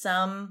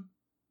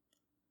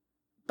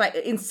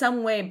in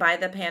some way by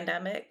the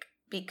pandemic,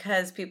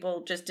 because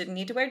people just didn't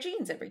need to wear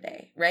jeans every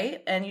day,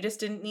 right? And you just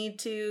didn't need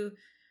to.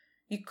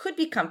 You could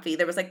be comfy.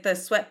 There was like the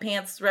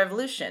sweatpants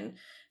revolution.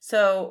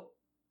 So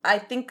I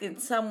think in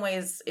some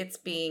ways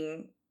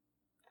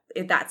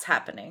that's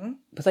happening.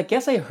 Because I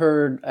guess I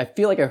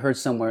feel like I heard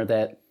somewhere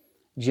that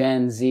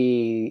Gen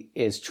Z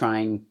is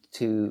trying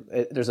to,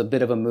 there's a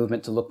bit of a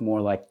movement to look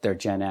more like their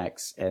Gen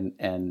X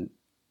and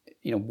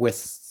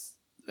with,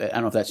 I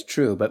don't know if that's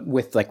true, but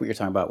with like what you're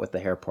talking about with the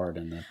hair part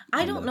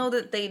I don't know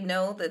that they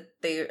know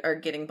that they are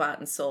getting bought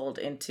and sold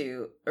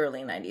into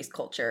early 90s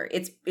culture.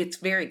 It's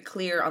very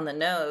clear on the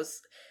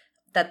nose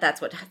that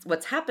that's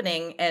what's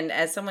happening. And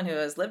as someone who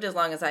has lived as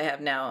long as I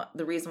have now,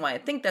 the reason why I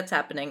think that's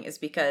happening is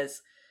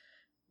because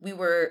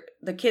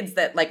the kids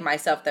that like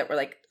myself that were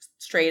like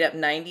straight up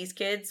 90s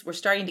kids were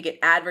starting to get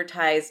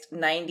advertised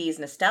 90s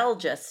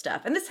nostalgia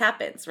stuff. And this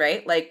happens,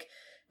 right? Like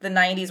the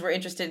 90s were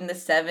interested in the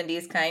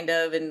 70s kind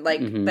of, and like,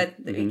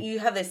 you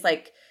have this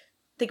like,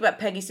 think about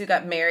Peggy Sue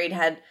Got Married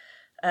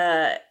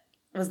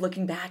was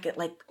looking back at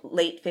like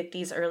late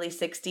 50s, early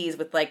 60s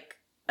with like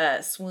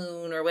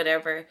Swoon or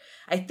whatever.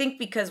 I think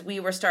because we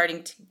were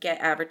starting to get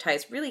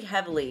advertised really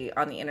heavily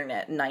on the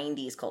internet,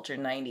 90s culture,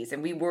 90s,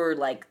 and we were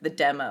like the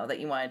demo that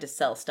you wanted to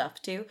sell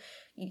stuff to.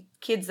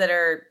 Kids that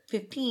are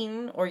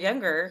 15 or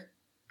younger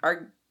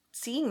are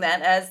seeing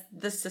that as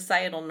the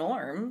societal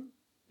norm,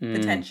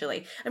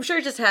 potentially. I'm sure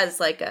it just has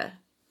like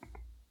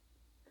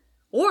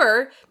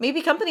or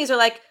maybe companies are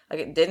like,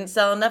 okay, didn't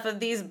sell enough of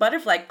these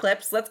butterfly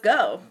clips, let's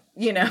go.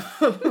 You know,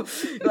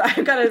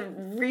 I've got to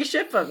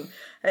reship them.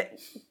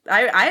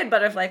 I had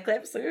butterfly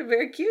clips. They were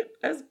very cute.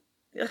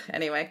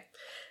 Anyway,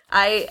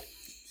 I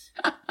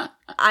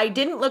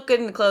didn't look good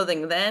in the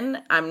clothing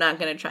then. I'm not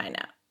going to try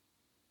now.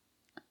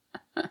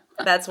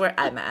 That's where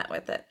I'm at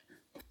with it.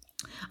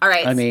 All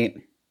right. I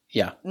mean,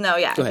 yeah. No,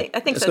 yeah.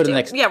 I think so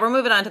too. Yeah, we're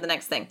moving on to the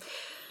next thing.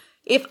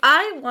 If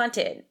I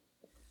wanted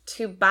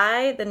to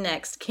buy the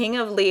next King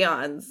of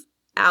Leon's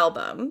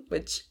album,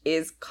 which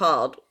is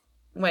called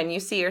When You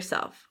See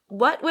Yourself,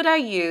 what would I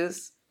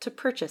use to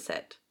purchase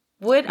it?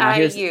 What? I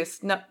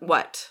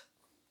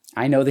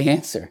know the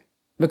answer.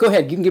 But go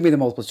ahead. You can give me the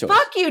multiple choice.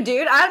 Fuck you,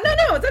 dude.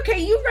 No. It's okay.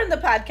 You run the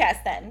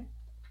podcast then.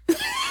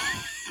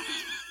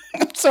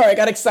 I'm sorry. I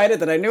got excited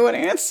that I knew an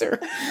answer.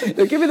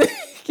 Give me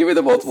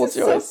the multiple choice.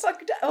 So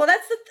fucked up. Well,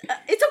 that's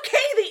it's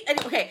okay.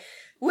 Okay.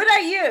 Would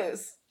I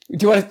use?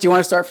 Do you want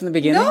to start from the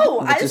beginning? No,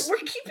 we're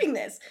keeping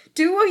this.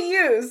 Do we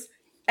use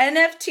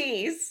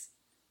NFTs,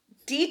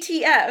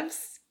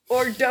 DTFs,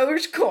 or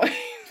Dogecoin?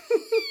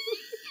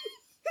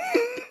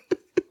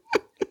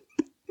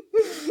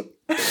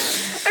 I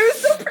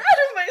was so proud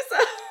of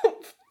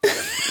myself.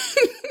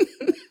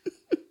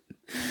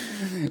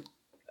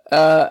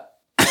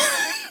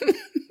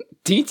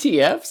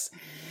 DTFs?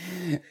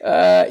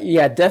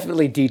 Yeah,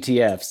 definitely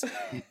DTFs.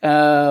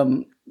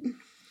 No,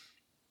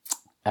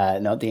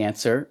 the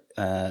answer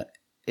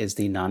is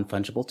the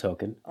non-fungible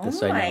token.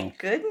 This my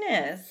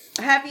goodness.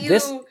 Have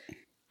you...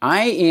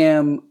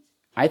 I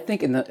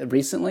think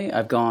recently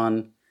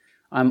I'm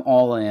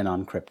all in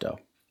on crypto.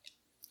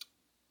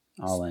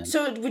 All in.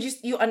 So would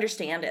you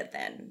understand it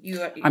then?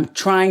 I'm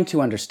trying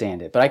to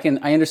understand it, but I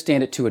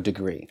understand it to a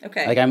degree.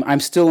 Okay. Like I'm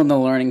still in the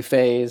learning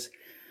phase.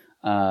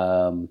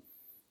 But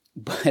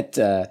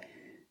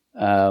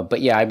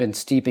yeah, I've been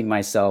steeping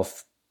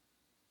myself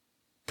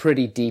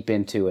pretty deep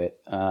into it.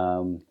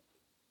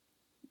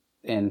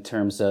 In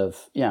terms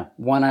of,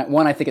 one,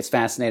 I think it's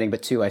fascinating,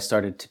 but two, I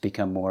started to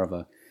become more of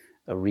a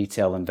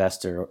retail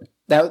investor.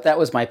 That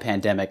was my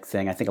pandemic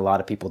thing. I think a lot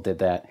of people did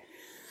that.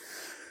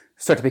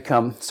 Start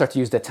to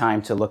use the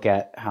time to look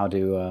at how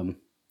to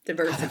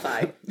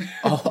diversify.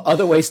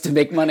 Other ways to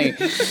make money.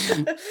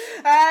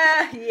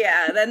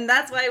 Yeah, then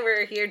that's why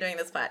we're here doing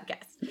this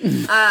podcast.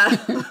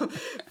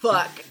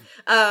 Fuck.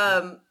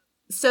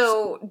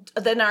 So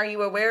then are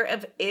you aware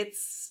of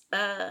its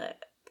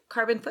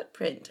carbon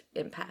footprint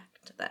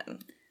impact then?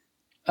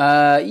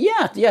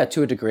 Yeah,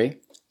 to a degree.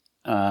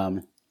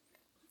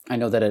 I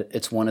know that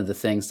it's one of the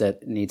things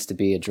that needs to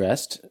be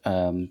addressed,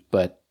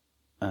 but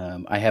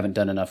I haven't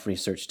done enough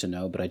research to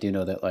know, but I do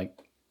know that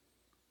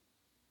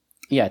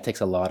it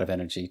takes a lot of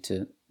energy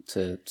to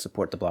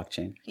support the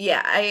blockchain.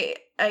 Yeah, I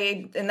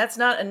and that's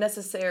not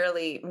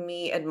necessarily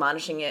me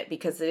admonishing it,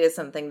 because it is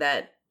something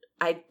that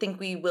I think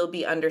we will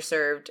be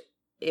underserved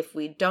if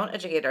we don't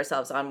educate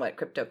ourselves on what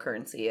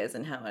cryptocurrency is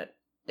and how it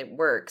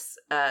works.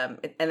 And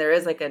there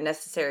is like a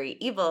necessary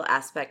evil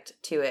aspect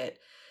to it,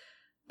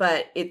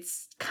 but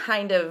it's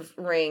kind of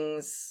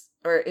rings,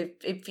 or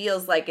it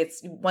feels like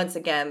it's, once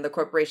again, the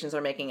corporations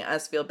are making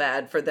us feel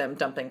bad for them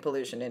dumping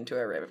pollution into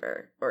a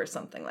river or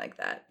something like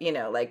that. You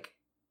know, like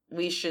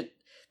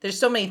there's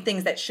so many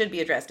things that should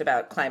be addressed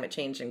about climate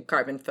change and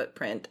carbon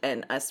footprint,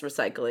 and us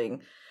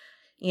recycling,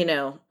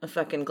 a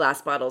fucking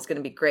glass bottle is going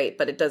to be great,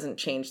 but it doesn't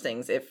change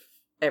things if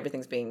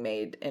everything's being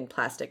made in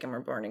plastic and we're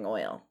burning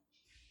oil.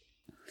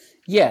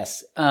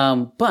 Yes,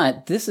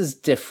 but this is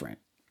different.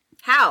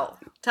 How?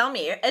 Tell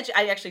me.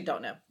 I actually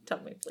don't know. Tell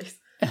me, please.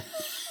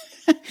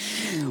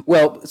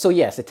 Well, so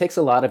yes, it takes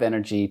a lot of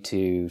energy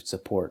to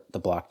support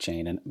the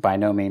blockchain, and by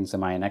no means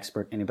am I an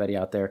expert. Anybody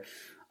out there?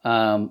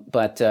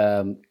 But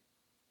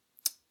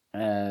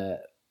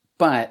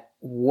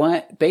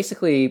what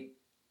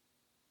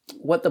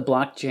the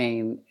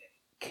blockchain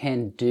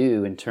can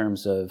do in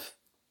terms of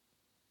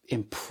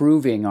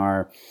improving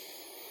our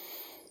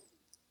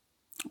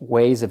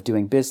ways of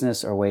doing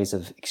business or ways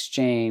of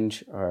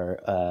exchange, or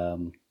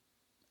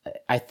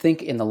I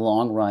think in the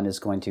long run is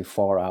going to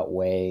far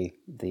outweigh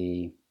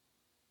the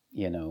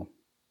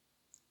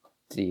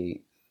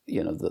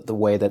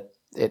way that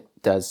it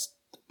does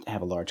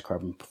have a large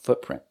carbon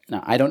footprint.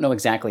 Now, I don't know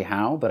exactly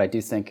how, but I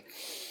do think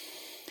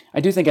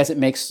as it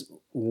makes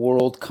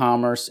world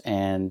commerce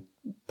and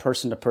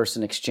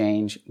person-to-person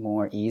exchange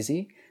more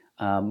easy,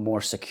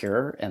 more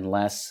secure, and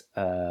less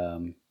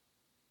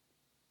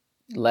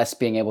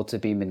being able to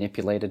be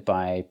manipulated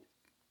by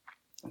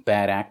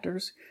bad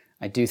actors,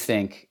 I do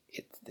think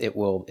it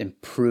will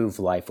improve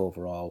life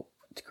overall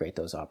to create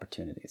those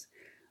opportunities.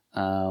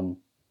 And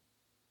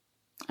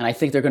I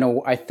think they're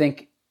going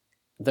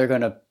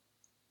to,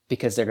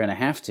 because they're going to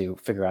have to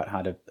figure out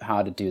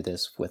how to do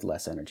this with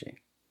less energy.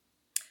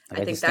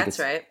 I think that's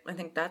right.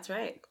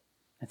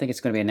 I think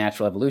it's going to be a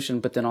natural evolution,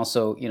 but then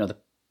also,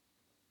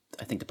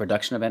 I think the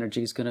production of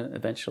energy is going to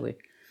eventually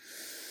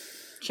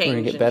change. We're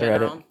going to get better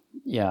at it.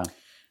 Yeah.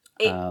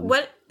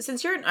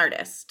 Since you're an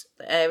artist,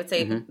 I would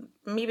say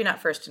maybe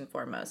not first and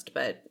foremost,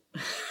 but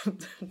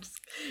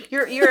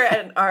you're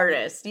an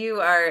artist.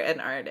 You are an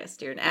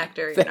artist. You're an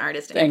actor. You're an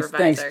artist, an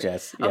improviser. Thanks,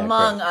 Jess. Yeah,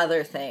 among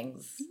other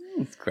things.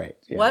 It's great.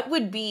 Yeah. What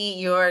would be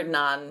your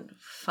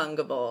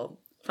non-fungible,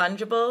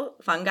 fungible?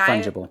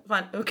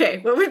 Okay.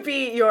 What would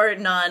be your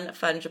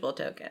non-fungible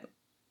token?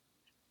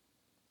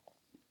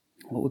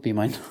 What would be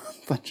my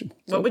non-fungible token?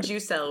 What would you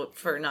sell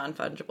for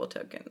non-fungible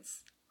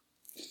tokens?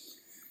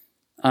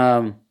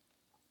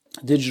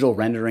 Digital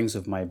renderings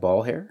of my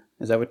ball hair.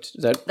 That's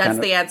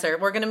the answer.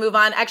 We're going to move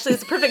on. Actually,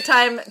 it's a perfect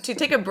time to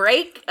take a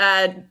break,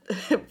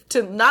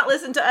 to not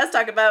listen to us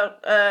talk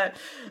about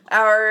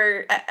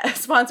our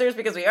sponsors,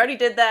 because we already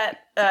did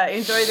that.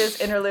 Enjoy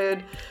this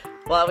interlude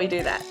while we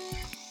do that.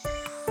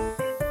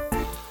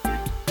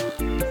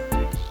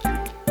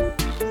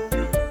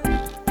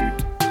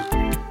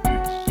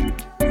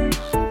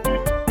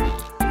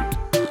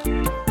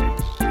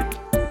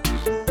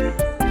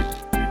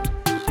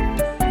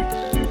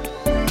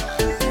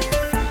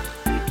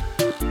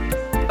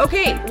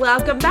 Okay,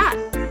 welcome back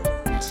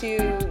to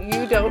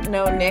You Don't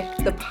Know Nick,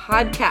 the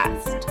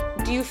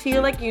podcast. Do you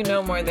feel like you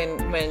know more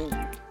than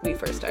when we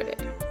first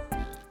started?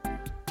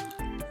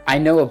 I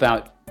know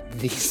about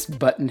these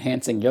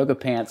button-enhancing yoga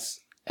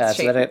pants,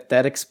 so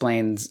that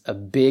explains a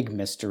big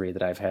mystery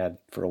that I've had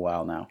for a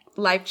while now.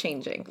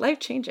 Life-changing.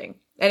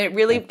 And it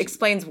really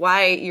explains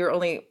why you're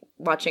only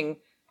watching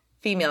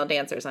female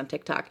dancers on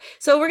TikTok.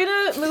 So we're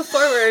going to move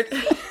forward.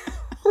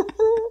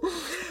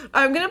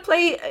 I'm going to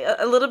play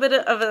a little bit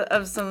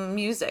of some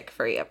music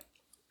for you.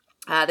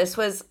 This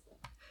was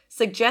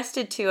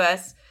suggested to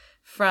us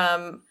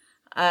from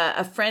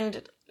a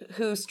friend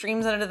who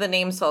streams under the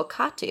name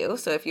Solkatu.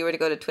 So if you were to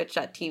go to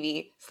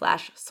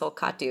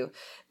twitch.tv/Solkatu,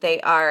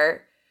 they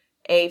are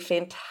a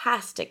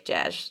fantastic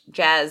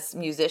jazz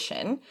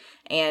musician.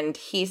 And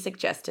he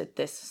suggested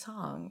this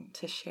song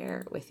to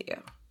share with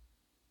you.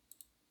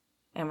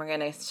 And we're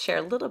going to share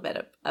a little bit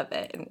of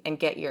it and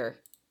get your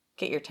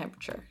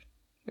temperature.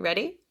 You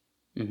ready?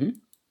 Mm-hmm.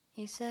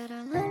 He said,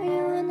 I love you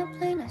on the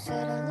plane. I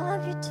said, I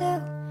love you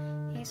too.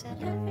 He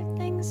said,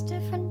 everything's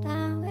different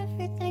now.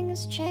 Everything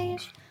has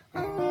changed.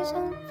 Always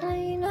on the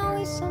plane,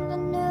 always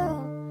something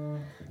new.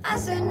 I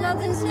said,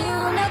 nothing's new,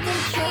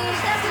 nothing's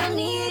changed. I still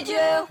need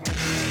you.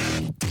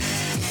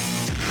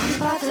 I'm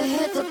about to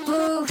hit the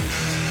booth.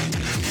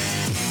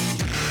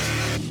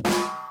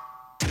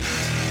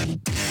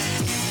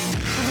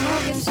 I'm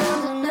looking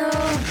something new.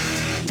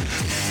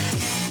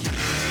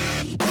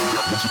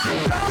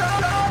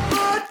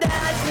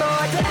 That's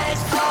more than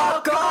it's all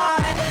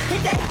gone.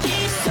 Hit that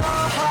key so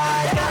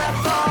hard, I gotta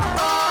fall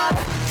off.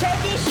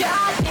 Taking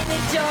shots in the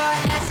door,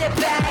 that's it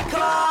back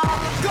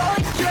home.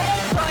 Going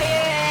straight for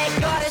you, ain't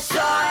gonna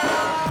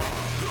stop.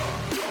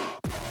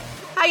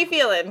 How you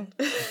feeling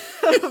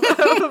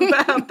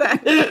about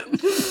that?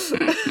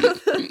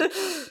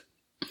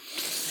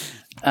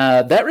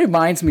 That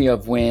reminds me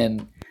of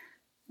when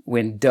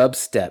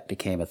dubstep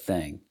became a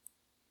thing.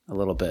 A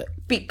little bit.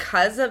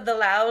 Because of the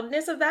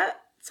loudness of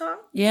that song?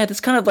 Yeah, it's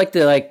kind of like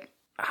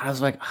I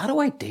was like, how do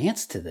I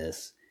dance to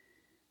this?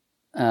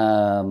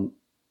 Coming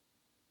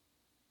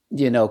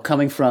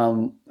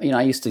from,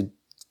 I used to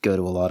go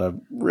to a lot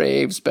of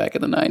raves back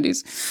in the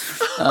 90s.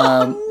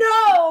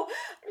 No!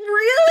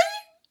 Really?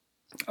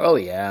 Oh,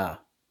 yeah.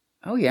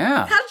 How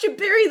did you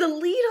bury the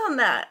lead on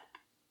that?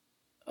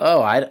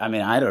 Oh, I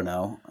don't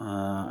know.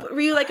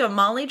 Were you like a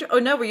Molly?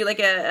 No, were you like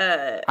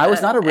a I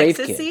was not a rave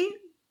ecstasy? kid.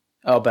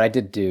 Oh, but I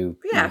did do.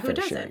 Yeah, who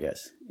doesn't? Sure, I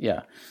guess.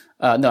 Yeah.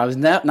 No, I was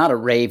not a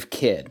rave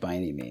kid by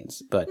any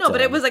means, but no,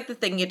 but it was like the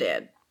thing you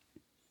did.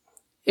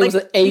 It was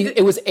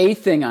a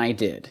thing I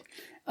did.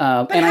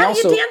 But and how do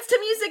you dance to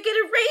music at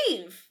a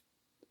rave?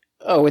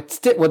 Oh,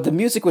 the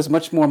music was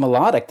much more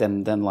melodic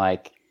than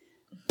like.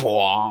 Yep.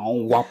 I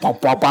don't know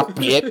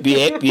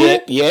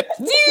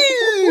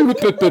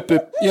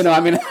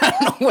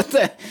what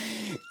the.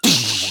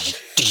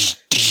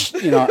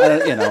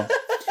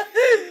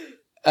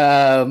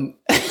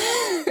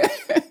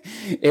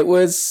 It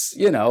was,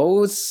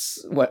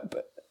 what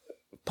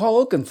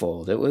Paul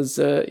Oakenfold. It was,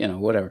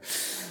 whatever.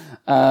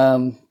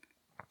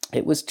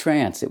 It was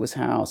trance. It was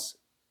house.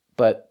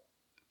 But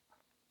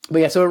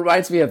yeah. So it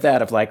reminds me of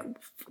that. Of like,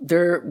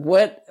 these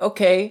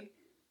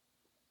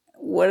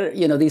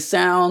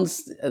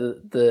sounds.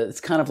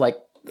 It's kind of like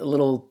a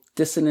little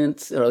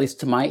dissonant, or at least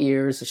to my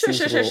ears.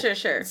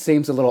 Sure.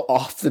 Seems a little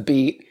off the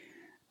beat.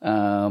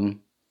 But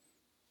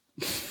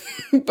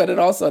it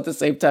also at the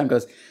same time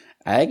goes,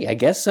 I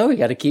guess so. You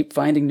got to keep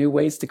finding new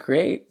ways to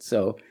create.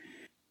 So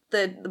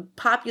the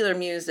popular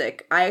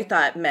music, I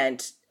thought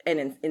meant,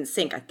 and in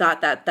sync, I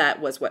thought that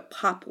was what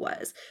pop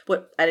was.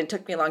 And it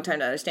took me a long time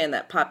to understand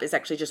that pop is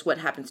actually just what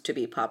happens to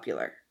be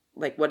popular.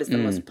 Like, what is the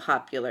most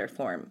popular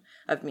form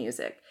of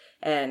music?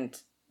 And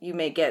you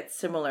may get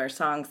similar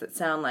songs that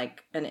sound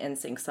like an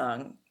NSYNC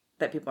song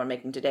that people are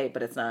making today,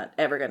 but it's not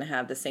ever going to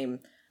have the same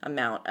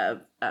amount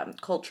of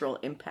cultural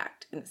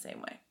impact in the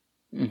same way.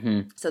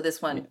 Mm-hmm. So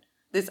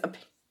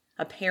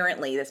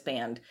apparently this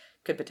band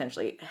could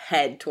potentially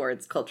head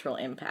towards cultural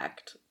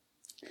impact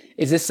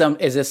Is this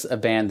a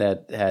band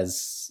that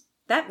has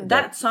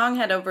that song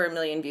had over 1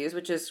 million views,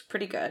 which is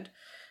pretty good.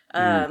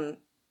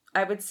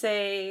 I would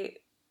say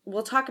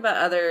we'll talk about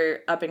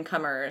other up and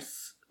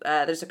comers.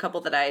 There's a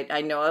couple that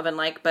I know of and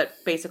like, but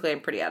basically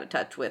I'm pretty out of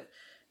touch with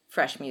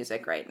fresh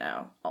music right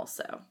now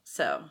also.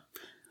 So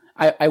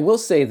I will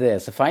say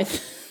this,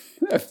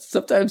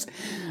 sometimes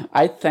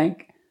I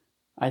thank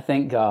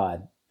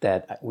God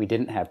that we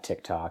didn't have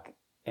TikTok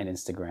and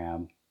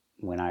Instagram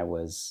when I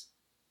was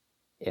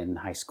in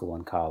high school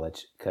and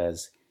college,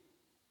 because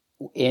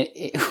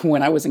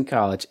when I was in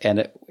college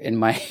and in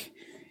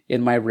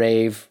my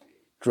rave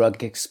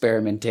drug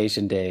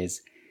experimentation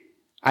days,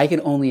 I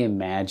can only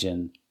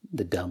imagine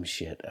the dumb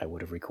shit I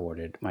would have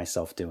recorded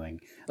myself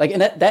doing. Like,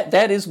 and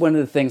that is one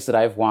of the things that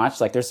I've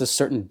watched. Like, there's a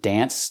certain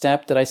dance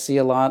step that I see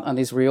a lot on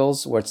these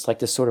reels where it's like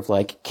this sort of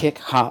like kick,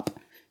 hop,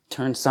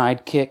 turn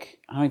side kick.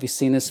 I don't know if you've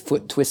seen this.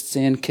 Foot twists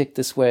in, kick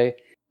this way.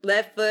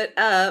 Left foot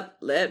up,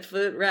 left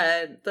foot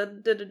right.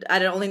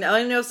 I only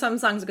know some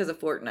songs because of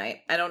Fortnite.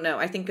 I don't know.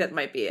 I think that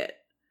might be it.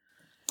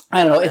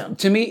 I don't know.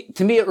 To me,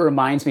 it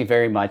reminds me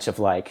very much of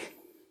like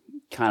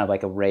kind of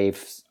like a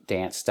rave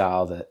dance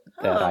style that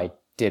I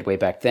did way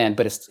back then.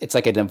 But it's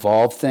like an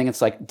evolved thing.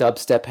 It's like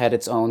dubstep had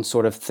its own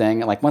sort of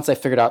thing. And like once I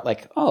figured out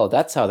like, oh,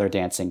 that's how they're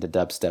dancing to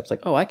dubstep. It's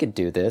like, oh, I could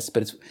do this.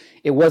 But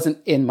it wasn't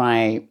in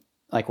my,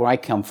 like where I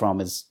come from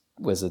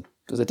was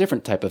a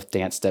different type of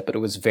dance step, but it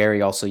was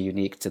very also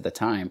unique to the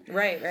time.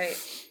 Right.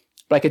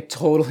 But I could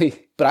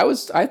totally,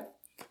 I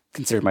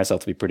considered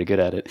myself to be pretty good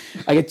at it.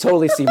 I could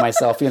totally see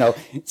myself,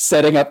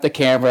 setting up the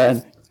camera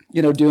and,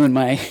 doing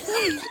my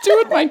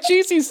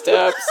cheesy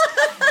steps,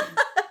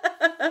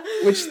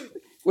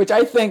 which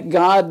I thank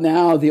God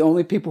now the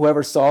only people who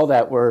ever saw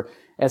that were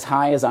as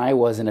high as I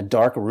was in a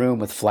dark room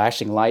with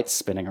flashing lights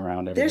spinning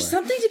around everywhere. There's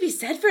something to be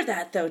said for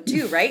that, though,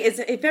 too, right?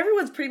 If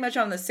everyone's pretty much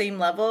on the same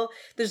level,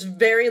 there's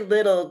very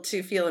little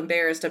to feel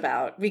embarrassed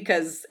about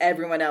because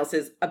everyone else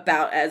is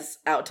about as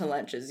out to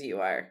lunch as you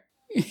are.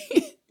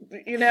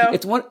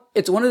 It's one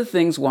of the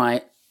things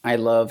why I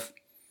love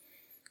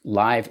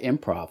live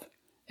improv.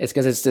 It's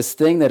because it's this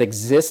thing that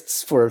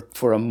exists for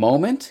a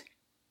moment,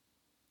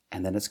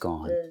 and then it's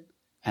gone.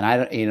 And I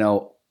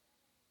don't,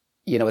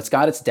 it's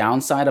got its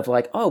downside of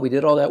like, oh, we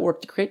did all that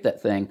work to create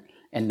that thing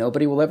and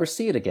nobody will ever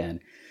see it again.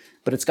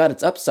 But it's got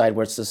its upside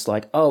where it's just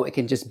like, oh, it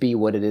can just be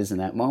what it is in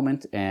that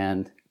moment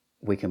and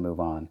we can move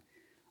on.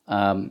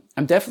 I'm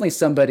definitely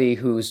somebody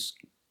who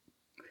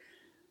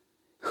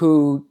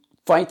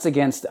fights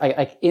against,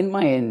 in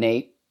my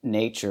innate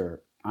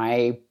nature,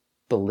 I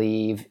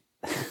believe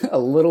a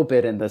little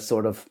bit in the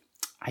sort of,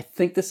 I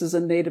think this is a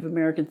Native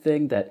American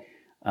thing that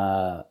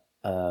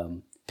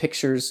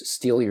pictures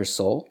steal your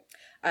soul.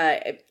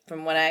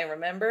 From what I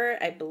remember,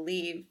 I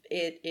believe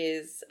it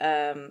is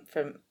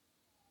from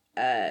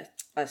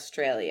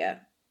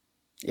Australia.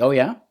 Oh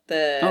yeah.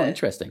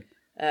 Interesting.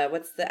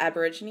 What's the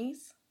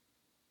Aborigines?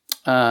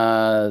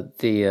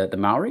 The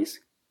Maoris.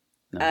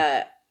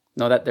 No,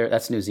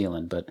 that's New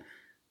Zealand, but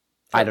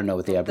I don't know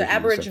what the Aboriginals. The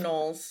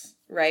Aboriginals,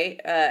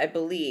 right? I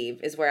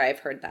believe is where I've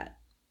heard that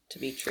to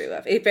be true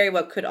of. It very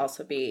well could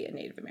also be a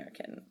Native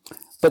American.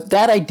 But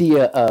that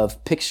idea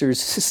of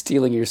pictures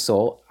stealing your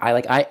soul,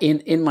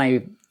 in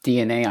my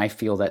DNA, I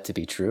feel that to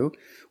be true,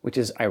 which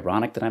is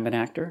ironic that I'm an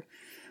actor.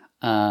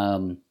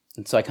 And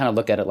so I kind of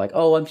look at it like,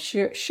 oh, I'm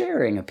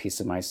sharing a piece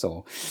of my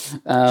soul.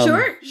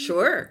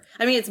 Sure.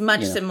 I mean, it's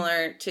much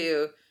similar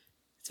to,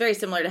 it's very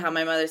similar to how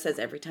my mother says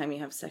every time you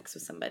have sex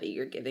with somebody,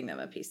 you're giving them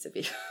a piece of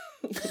you.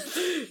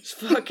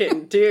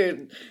 Fucking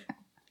dude.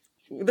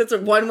 That's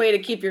one way to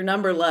keep your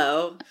number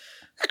low.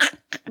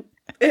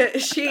 I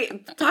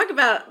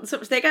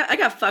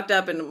got fucked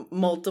up in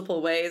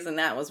multiple ways, and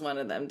that was one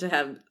of them, to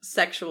have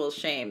sexual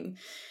shame.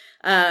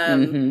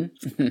 Dear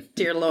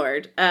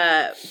Lord.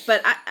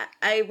 But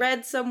I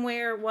read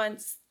somewhere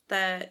once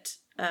that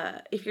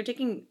if you're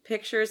taking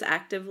pictures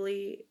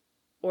actively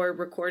or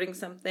recording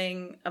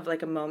something of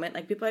like a moment,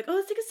 like people are like, oh,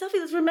 let's take a selfie,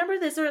 let's remember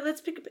this, or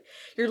let's pick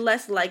you're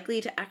less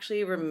likely to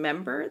actually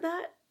remember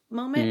that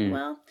moment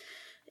well.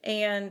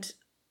 And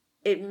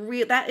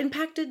that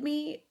impacted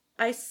me.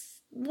 I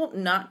won't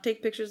not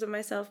take pictures of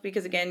myself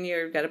because, again,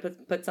 you've got to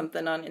put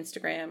something on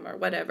Instagram or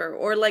whatever.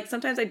 Or like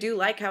sometimes I do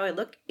like how I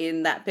look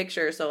in that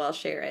picture, so I'll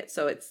share it.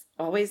 So it's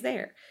always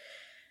there.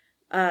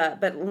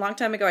 But a long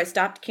time ago, I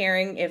stopped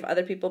caring if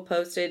other people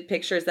posted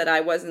pictures that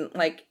I wasn't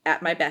like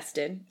at my best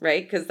in,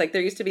 right? Because like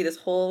there used to be this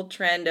whole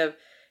trend of,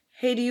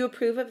 hey, do you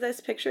approve of this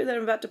picture that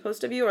I'm about to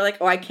post of you? Or like,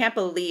 oh, I can't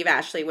believe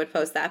Ashley would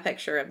post that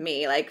picture of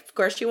me. Like, of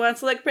course she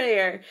wants to look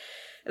prettier.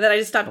 And then I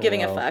just stopped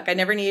giving a fuck. I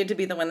never needed to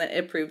be the one that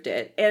approved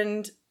it.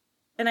 And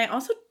I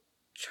also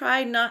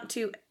try not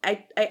to,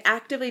 I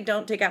actively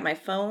don't take out my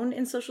phone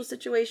in social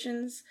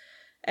situations.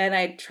 And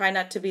I try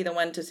not to be the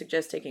one to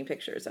suggest taking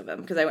pictures of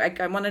them. Because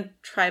I want to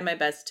try my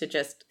best to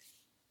just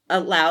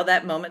allow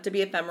that moment to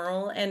be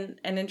ephemeral and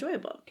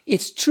enjoyable.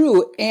 It's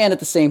true. And at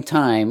the same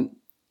time,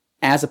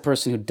 as a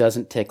person who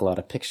doesn't take a lot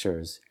of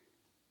pictures,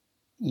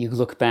 you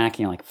look back and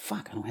you're like,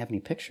 fuck, I don't have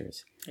any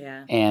pictures.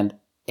 Yeah. And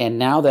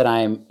now that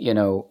I'm,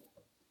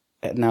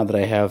 now that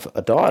I have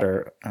a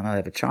daughter and I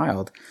have a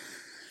child,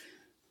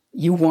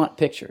 you want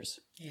pictures.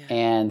 Yeah.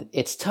 And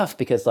it's tough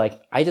because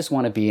like, I just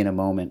want to be in a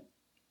moment,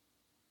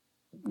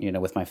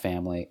 with my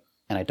family,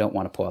 and I don't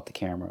want to pull out the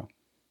camera.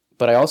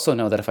 But I also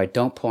know that if I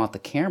don't pull out the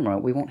camera,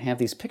 we won't have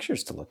these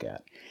pictures to look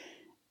at.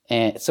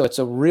 And so it's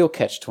a real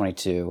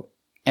catch-22.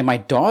 And my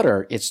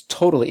daughter is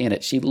totally in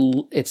it.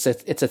 It's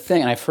a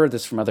thing, and I've heard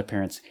this from other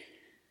parents.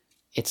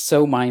 It's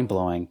so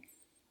mind-blowing.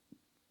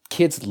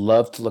 Kids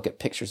love to look at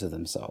pictures of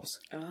themselves.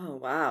 Oh,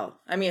 wow.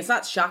 I mean, it's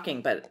not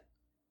shocking, but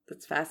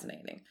it's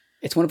fascinating.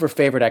 It's one of her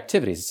favorite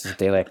activities. It's a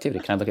daily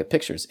activity. Can I look at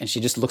pictures? And she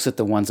just looks at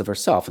the ones of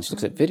herself, and she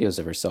looks at videos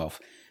of herself.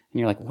 And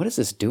you're like, what is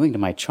this doing to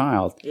my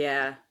child?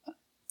 Yeah.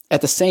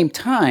 At the same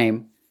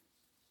time,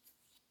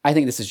 I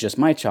think this is just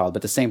my child, but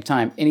at the same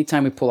time,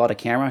 anytime we pull out a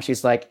camera,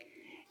 she's like,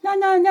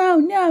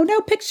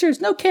 no pictures,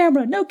 no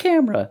camera.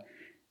 And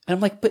I'm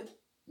like, but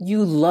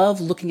you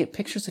love looking at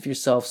pictures of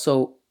yourself.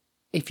 So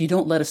if you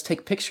don't let us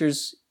take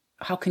pictures,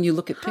 how can you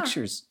look at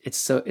pictures? It's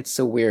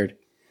so weird.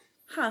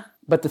 Huh.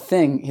 But the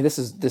thing, this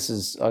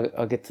is,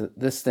 I'll get to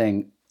this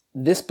thing.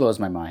 This blows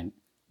my mind.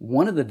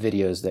 One of the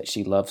videos that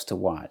she loves to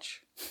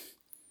watch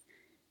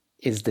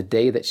is the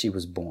day that she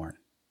was born.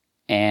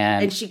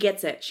 And she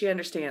gets it. She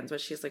understands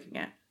what she's looking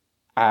at.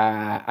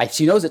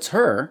 She knows it's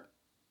her.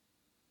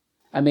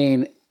 I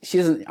mean, she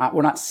doesn't.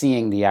 We're not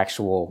seeing the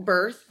actual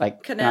birth, canal.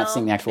 We're not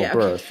seeing the actual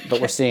birth, but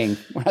we're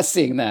not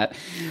seeing that.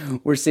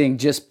 We're seeing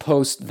just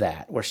post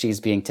that, where she's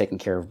being taken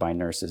care of by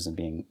nurses and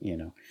being,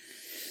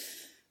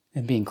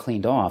 and being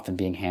cleaned off and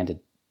being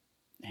handed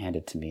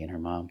to me and her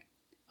mom.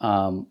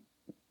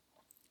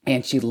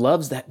 And she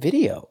loves that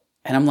video,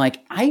 and I'm like,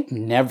 I'd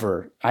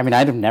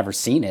have never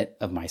seen it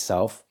of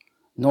myself,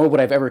 nor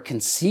would I've ever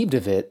conceived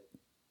of it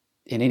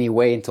in any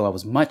way until I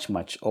was much,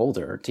 much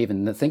older to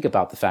even think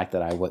about the fact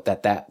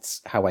that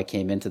that's how I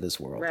came into this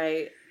world.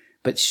 Right.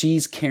 But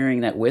she's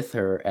carrying that with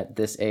her at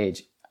this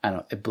age.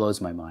 It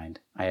blows my mind.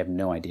 I have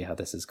no idea how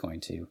this is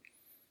going to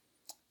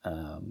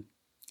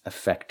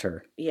affect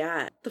her.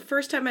 Yeah. The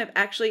first time I've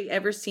actually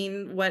ever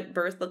seen what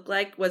birth looked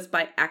like was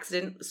by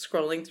accident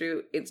scrolling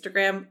through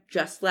Instagram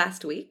just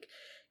last week.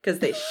 Because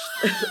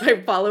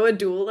I follow a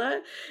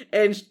doula,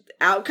 and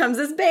out comes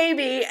this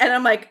baby, and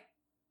I'm like,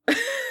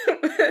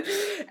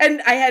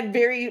 and I had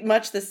very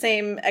much the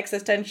same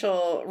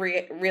existential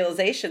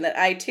realization that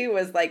I too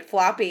was like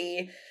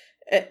floppy.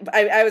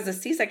 I was a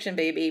C-section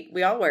baby.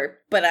 We all were,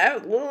 but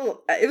it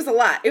was a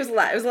lot. It was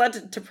a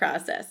lot to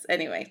process.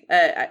 Anyway,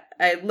 I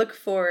look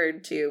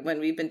forward to when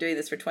we've been doing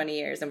this for 20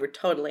 years and we're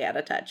totally out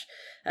of touch,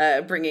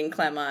 bringing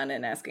Clem on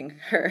and asking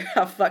her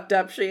how fucked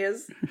up she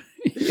is.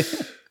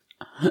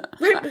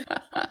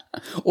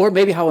 Or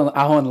maybe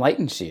how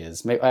enlightened she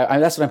is. Maybe,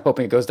 that's what I'm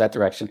hoping. It goes that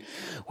direction.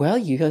 Well,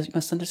 you guys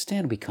must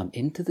understand. We come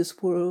into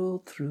this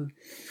world through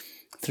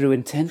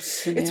intense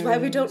scenarios. It's why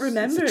we don't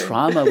remember. It's the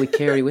trauma we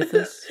carry with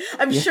us.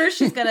 I'm sure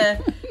she's gonna.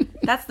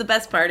 That's the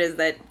best part, is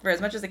that for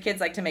as much as the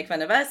kids like to make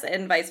fun of us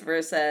and vice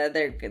versa,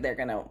 they're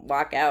gonna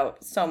walk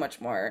out so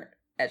much more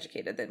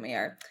educated than we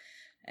are,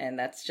 and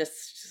that's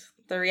just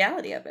the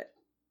reality of it.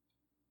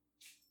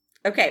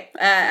 Okay,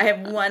 I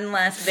have one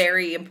last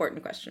very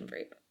important question for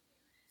you.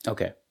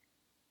 Okay.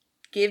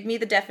 Give me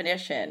the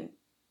definition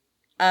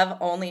of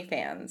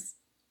OnlyFans,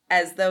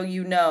 as though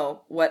you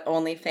know what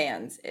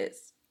OnlyFans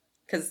is.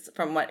 Because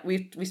from what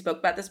we spoke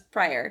about this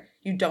prior,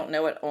 you don't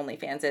know what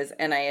OnlyFans is,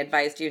 and I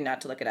advised you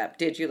not to look it up.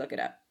 Did you look it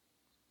up?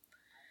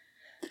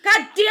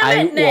 God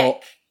damn it,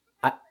 Nick!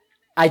 Well,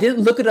 I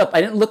didn't look it up.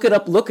 I didn't look it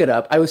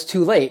up. I was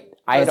too late.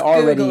 I had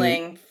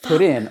already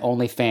put in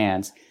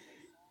OnlyFans.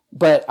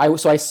 But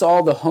I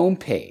saw the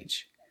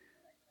homepage,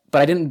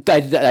 but I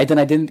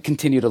didn't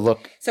continue to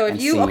look. So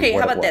if you, okay,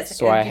 how about this?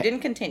 So if you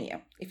didn't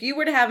continue, if you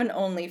were to have an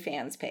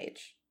OnlyFans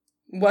page,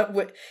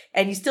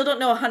 and you still don't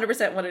know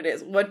 100% what it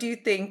is, what do you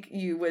think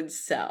you would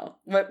sell?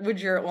 What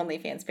would your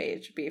OnlyFans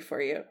page be for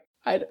you?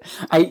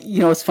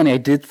 It's funny. I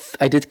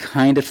did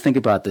kind of think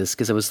about this,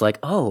 because I was like,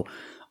 oh,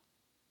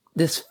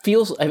 this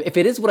feels, if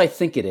it is what I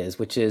think it is,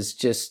 which is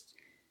just,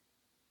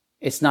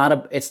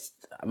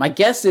 my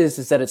guess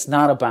is that it's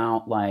not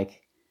about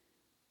like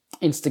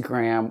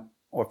Instagram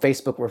or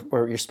Facebook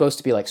where you're supposed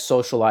to be like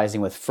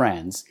socializing with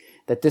friends.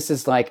 That this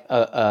is like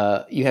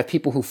you have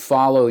people who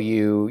follow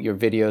your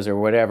videos or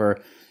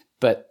whatever,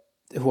 but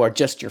who are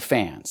just your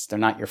fans. They're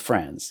not your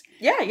friends.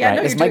 Yeah, right?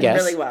 No, you're doing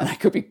really well. And I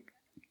could be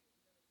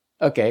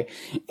okay.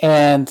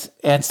 And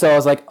so I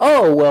was like,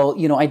 oh well,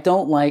 I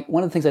don't like,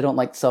 one of the things I don't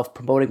like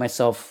self-promoting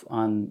myself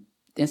on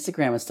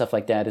Instagram and stuff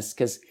like that is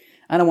because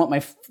I don't want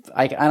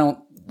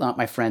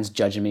my friends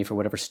judging me for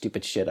whatever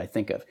stupid shit I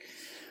think of.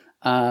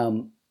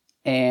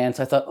 And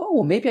so I thought, oh,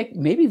 well,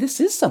 maybe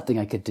this is something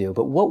I could do,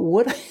 but what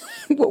would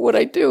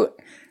I do?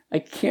 I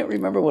can't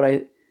remember what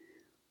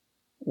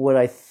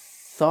I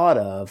thought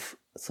of.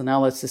 So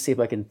now let's just see if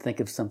I can think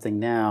of something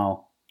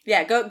now.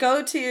 Yeah,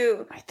 go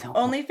to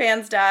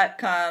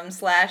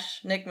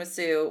onlyfans.com/Nick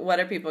Massue. What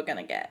are people going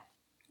to get?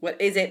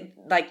 What is it,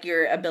 like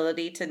your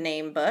ability to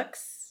name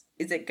books?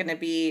 Is it going to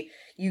be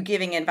you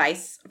giving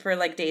advice for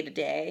like day to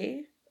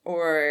day,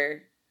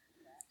 or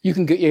You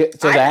can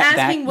get so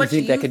that you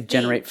think that could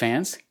generate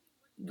fans?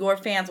 Your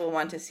fans will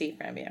want to see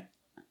from you.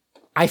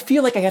 I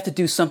feel like I have to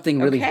do something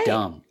really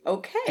dumb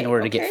in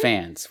order to get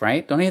fans,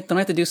 right? Don't I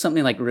have to do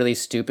something like really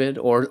stupid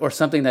or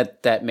something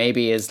that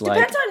maybe is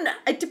like...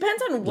 It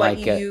depends on what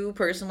you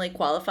personally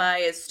qualify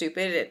as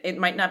stupid. It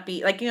might not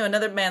be like,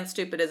 another man's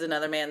stupid is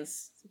another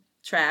man's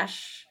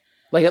trash.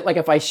 Like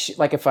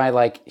if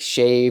I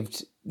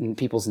shaved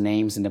people's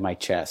names into my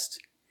chest,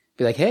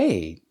 be like,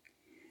 hey,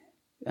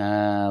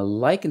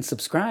 like and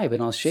subscribe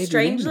and I'll shave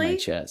your name into my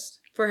chest.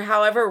 For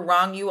however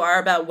wrong you are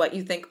about what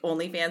you think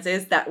OnlyFans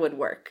is, that would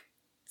work.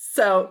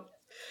 So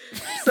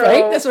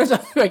right? That's what I'm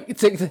talking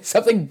about. It's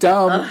something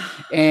dumb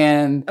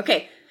and...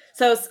 Okay,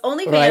 so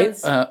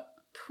OnlyFans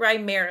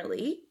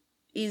primarily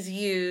is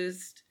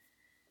used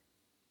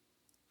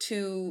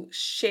to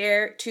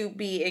share, to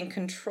be in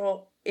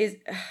control.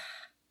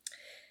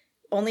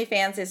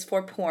 OnlyFans is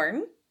for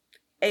porn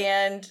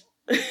and...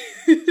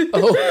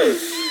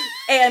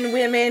 and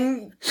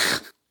women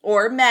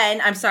or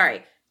men,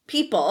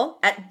 people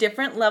at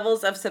different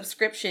levels of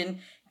subscription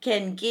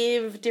can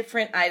give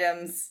different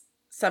items.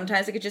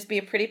 Sometimes it could just be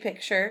a pretty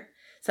picture.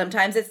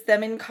 Sometimes it's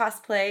them in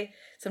cosplay.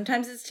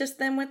 Sometimes it's just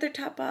them with their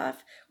top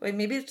off. Or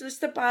maybe it's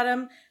just the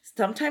bottom.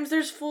 Sometimes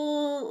there's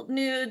full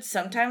nudes.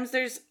 Sometimes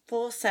there's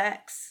full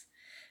sex.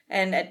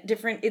 And at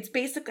different, it's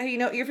basically,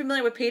 you're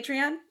familiar with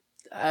Patreon?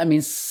 I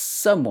mean,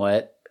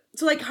 somewhat.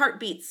 So like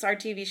Heartbeats, our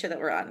TV show that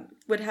we're on,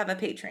 would have a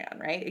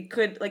Patreon, right? It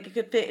could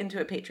fit into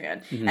a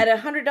Patreon. Mm-hmm. At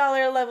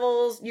 $100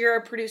 levels, you're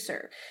a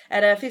producer.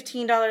 At a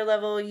 $15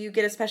 level, you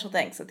get a special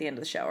thanks at the end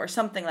of the show or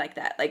something like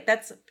that. Like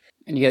that's...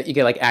 And you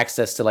get like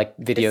access to like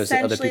videos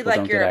that other people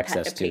don't get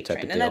access to type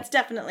of deal. And that's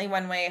definitely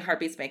one way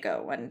Heartbeats may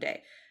go one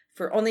day.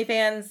 For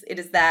OnlyFans, it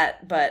is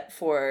that, but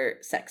for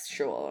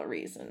sexual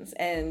reasons.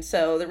 And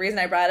so the reason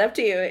I brought it up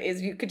to you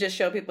is you could just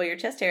show people your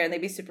chest hair and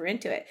they'd be super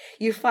into it.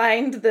 You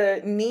find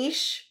the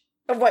niche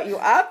of what you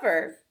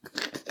offer.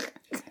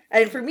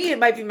 And for me, it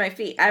might be my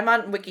feet. I'm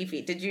on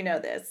WikiFeet. Did you know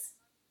this?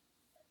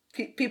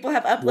 People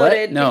have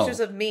uploaded pictures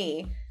of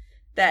me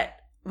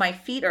that my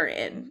feet are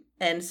in.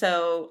 And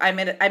so I'm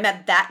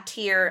at that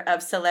tier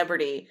of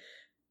celebrity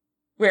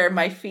where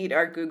my feet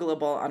are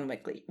Googleable on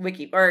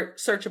Wiki or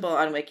searchable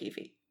on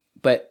WikiFeet.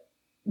 But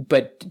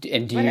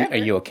are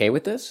you okay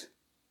with this?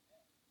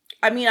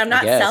 I mean, I'm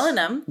not selling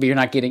them. But you're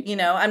not getting...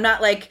 I'm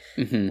not like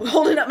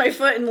holding up my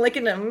foot and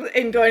licking them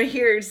and going,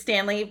 here,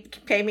 Stanley,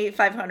 pay me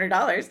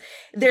 $500.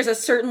 There's a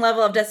certain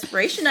level of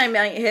desperation I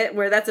might hit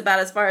where that's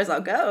about as far as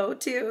I'll go,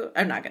 too.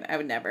 I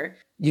would never.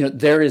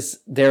 There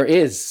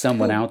is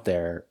someone out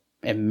there,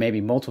 and maybe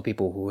multiple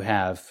people who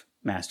have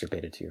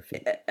masturbated to your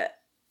feet.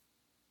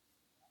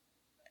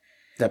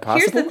 Is that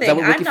possible? Here's the thing.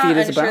 I'm not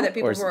unsure that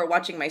people who are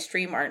watching my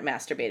stream aren't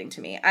masturbating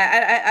to me.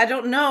 I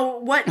don't know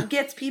what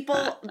gets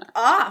people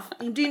off.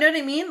 Do you know what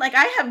I mean? Like,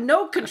 I have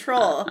no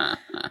control.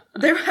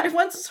 I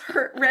once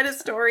read a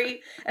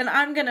story, and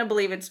I'm going to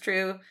believe it's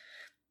true,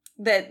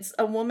 that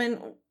a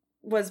woman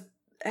was...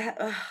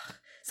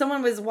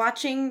 someone was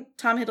watching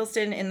Tom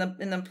Hiddleston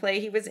in the play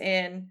he was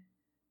in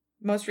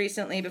most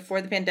recently before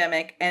the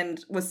pandemic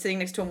and was sitting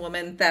next to a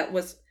woman that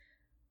was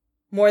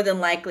more than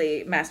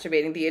likely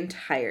masturbating the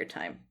entire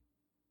time.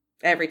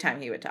 Every time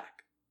he would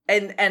talk.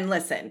 And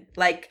listen,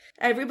 like,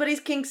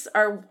 everybody's kinks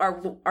are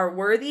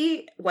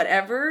worthy,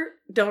 whatever,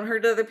 don't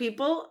hurt other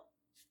people.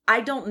 I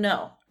don't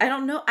know.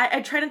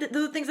 I try to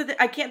do the things that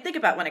I can't think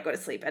about when I go to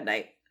sleep at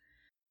night.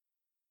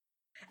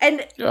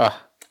 And you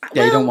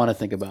don't want to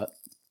think about.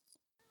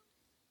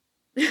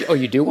 Oh,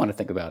 you do want to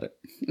think about it.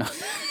 No.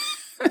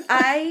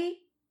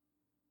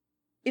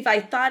 If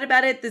I thought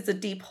about it, there's a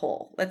deep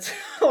hole.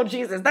 Oh,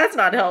 Jesus, that's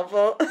not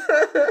helpful.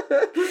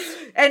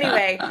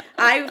 Anyway,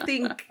 I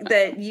think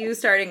that you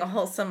starting a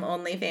wholesome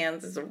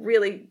OnlyFans is a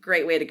really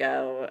great way to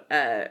go.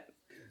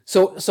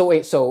 So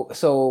if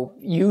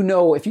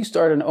you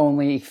start an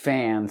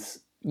OnlyFans,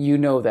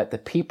 that the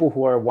people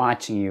who are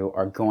watching you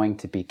are going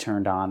to be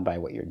turned on by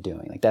what you're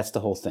doing. Like, that's the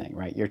whole thing,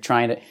 right? They're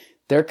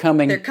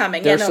coming.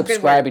 They're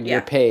subscribing to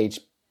your page.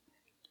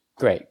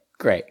 Great.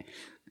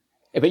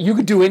 But you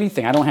could do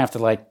anything. I don't have to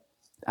whip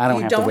it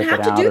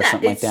out or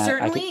something like that.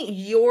 Certainly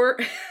your...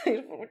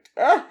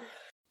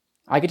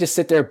 I could just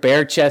sit there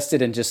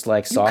bare-chested and just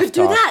like soft talk. You could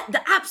do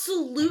that.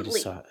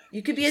 Absolutely.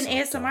 You could be an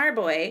ASMR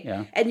boy.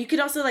 Yeah. And you could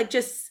also like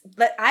just...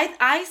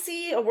 I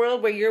see a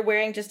world where you're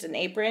wearing just an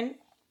apron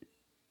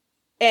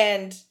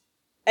and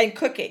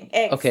cooking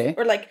eggs. Okay.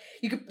 Or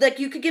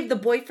you could give the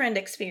boyfriend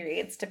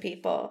experience to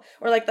people,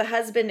 or like the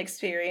husband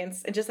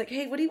experience, and just like,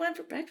 hey, what do you want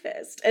for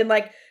breakfast? And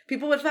like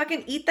people would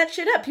fucking eat that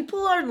shit up.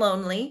 People are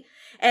lonely,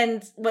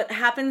 and what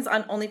happens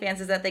on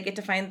OnlyFans is that they get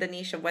to find the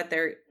niche of what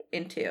they're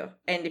into,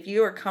 and if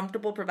you are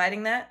comfortable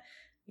providing that,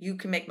 you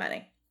can make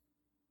money.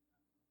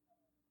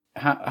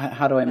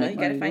 How do I make money? You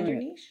got to find your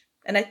niche,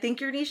 and I think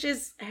your niche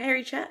is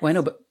hairy chest. Well, I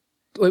know, but.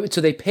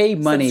 So they pay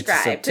money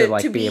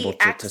to be able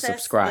to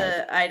subscribe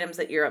the items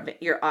that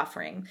you're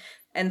offering,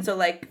 and so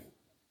like.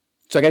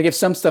 So I gotta give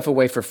some stuff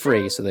away for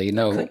free so that you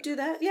know. You could do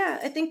that, yeah.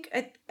 I think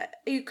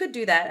you could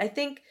do that. I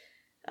think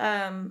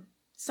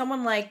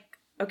someone like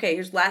Okay,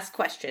 here's last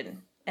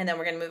question, and then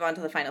we're going to move on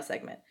to the final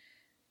segment.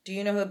 Do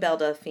you know who Belle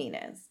Delphine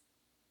is?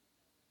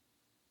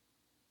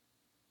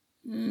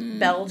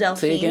 Belle Delphine.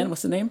 Say again,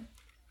 what's the name?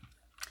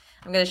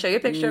 I'm going to show you a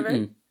picture of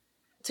her.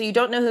 So you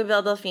don't know who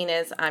Belle Delphine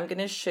is. I'm going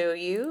to show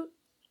you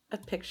a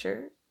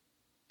picture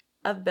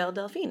of Belle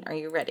Delphine. Are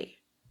you ready?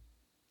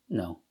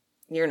 No.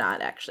 You're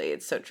not, actually.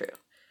 It's so true.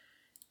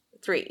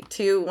 3,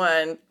 2,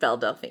 1, Belle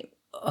Delphine.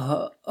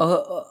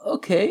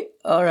 Okay.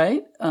 All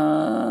right.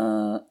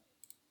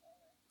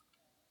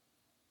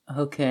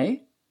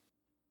 Okay.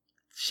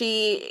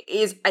 She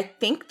is, I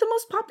think, the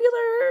most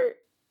popular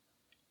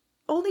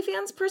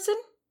OnlyFans person.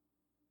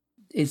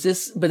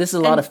 But this is a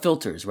lot of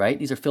filters, right?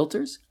 These are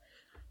filters?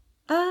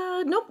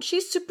 Nope.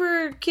 She's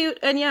super cute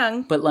and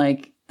young. But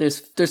like, there's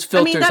filters.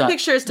 I mean, that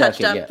picture is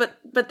touched up, yeah.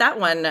 but that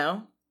one,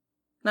 no,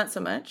 not so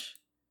much.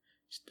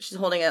 She's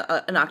holding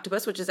an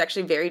octopus, which is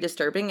actually very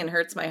disturbing and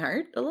hurts my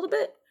heart a little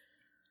bit.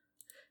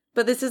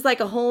 But this is like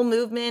a whole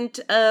movement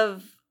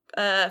of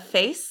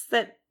face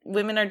that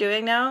women are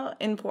doing now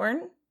in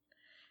porn.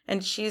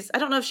 And I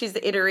don't know if she's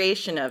the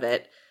iteration of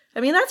it. I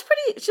mean,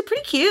 she's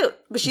pretty cute,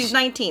 but she's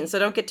 19, so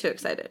don't get too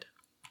excited.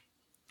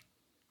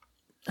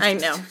 I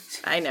know.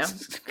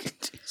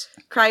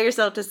 Cry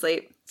yourself to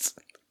sleep.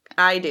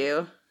 I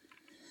do.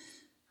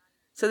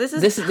 So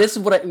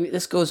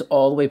this goes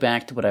all the way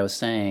back to what I was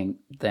saying,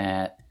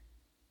 that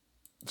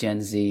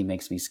Gen Z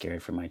makes me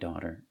scared for my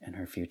daughter and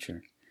her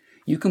future.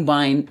 You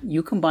combine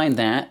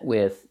that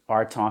with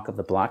our talk of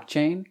the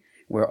blockchain,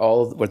 where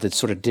the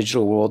sort of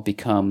digital world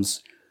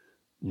becomes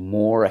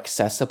more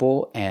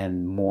accessible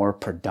and more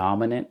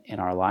predominant in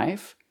our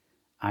life.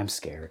 I'm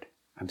scared.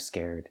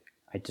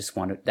 I just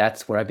want to.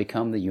 That's where I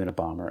become the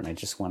Unabomber, and I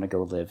just want to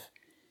go live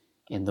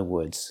in the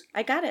woods.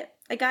 I got it.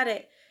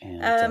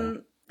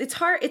 And, it's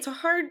hard. It's a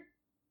hard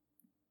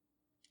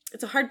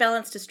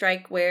balance to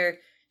strike where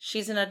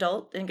she's an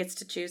adult and gets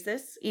to choose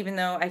this, even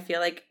though I feel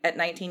like at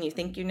 19 you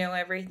think you know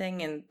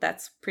everything, and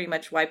that's pretty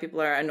much why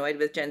people are annoyed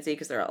with Gen Z,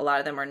 because a lot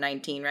of them are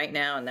 19 right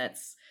now, and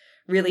that's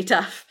really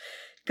tough.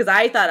 Because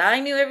I thought I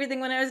knew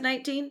everything when I was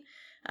 19,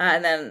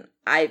 and then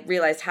I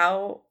realized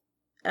how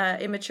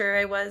immature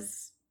I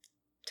was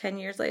 10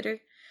 years later.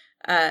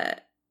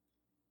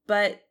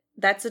 But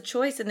that's a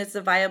choice, and it's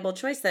a viable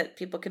choice that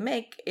people can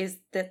make, is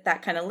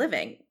that kind of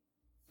living.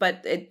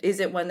 But is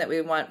it one that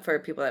we want for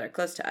people that are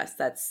close to us?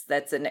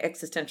 That's an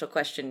existential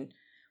question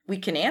we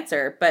can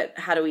answer, but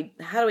how do we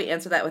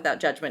answer that without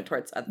judgment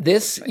towards others?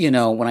 This,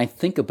 when I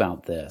think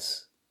about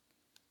this,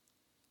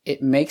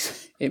 it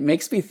makes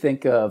me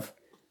think of,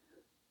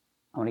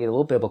 I want to get a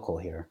little biblical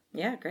here.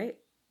 Yeah, great.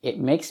 It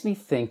makes me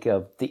think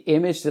of the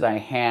image that I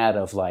had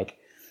of like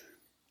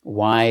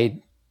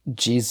why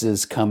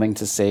Jesus coming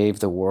to save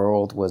the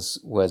world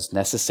was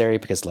necessary,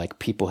 because like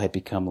people had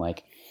become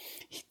like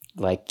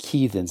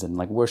heathens and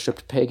like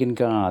worshipped pagan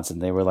gods,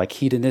 and they were like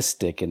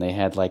hedonistic, and they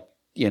had like,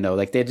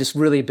 like they'd just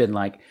really been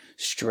like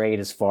strayed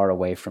as far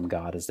away from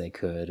God as they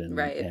could, and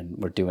right.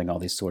 And were doing all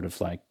these sort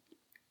of like,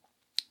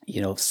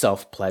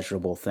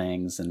 self-pleasurable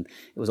things, and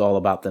it was all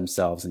about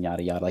themselves and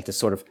yada yada. Like this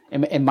sort of,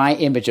 and my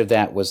image of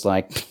that was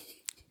like,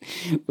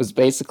 was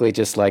basically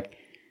just like,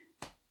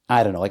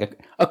 I don't know, like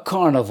a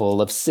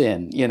carnival of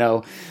sin,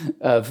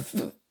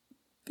 of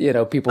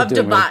people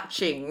doing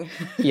debauching.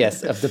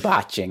 Yes, of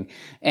debauching.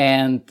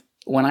 And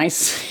when I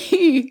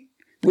see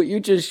what you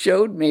just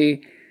showed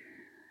me,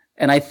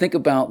 and I think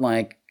about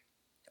like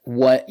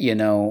what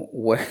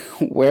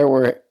where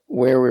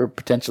we're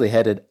potentially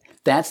headed,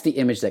 that's the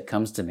image that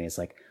comes to me. It's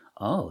like,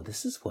 oh,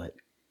 this is why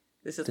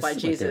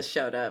Jesus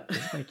showed up. This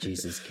is why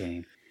Jesus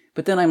came.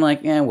 But then I'm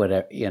like,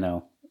 whatever,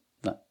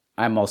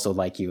 I'm also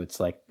like you. It's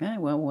like,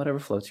 well, whatever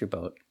floats your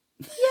boat.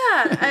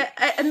 Yeah,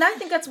 and I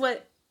think that's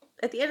what,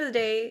 at the end of the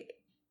day,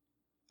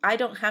 I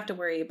don't have to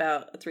worry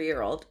about a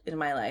 3-year-old in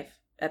my life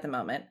at the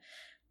moment.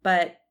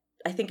 But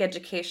I think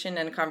education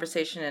and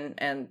conversation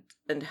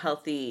and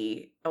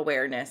healthy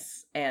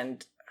awareness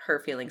and her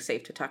feeling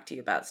safe to talk to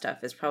you about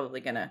stuff is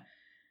probably going to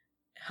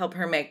help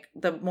her make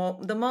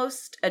the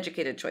most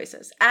educated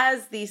choices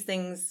as these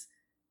things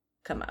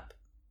come up.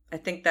 I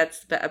think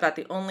that's about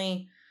the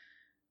only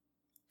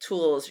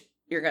tools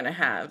you're going to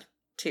have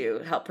to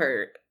help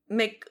her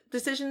make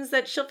decisions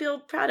that she'll feel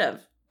proud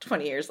of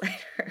 20 years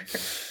later.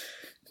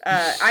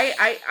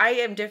 I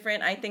am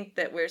different. I think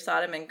that we're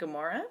Sodom and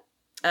Gomorrah.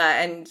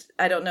 And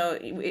I don't know,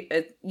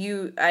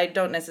 I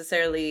don't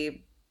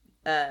necessarily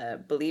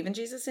believe in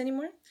Jesus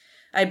anymore.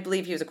 I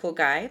believe he was a cool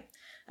guy.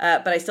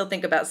 But I still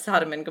think about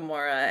Sodom and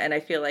Gomorrah, and I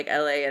feel like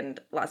LA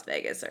and Las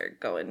Vegas are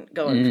going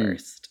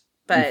first.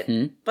 But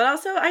but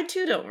also, I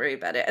too don't worry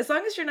about it. As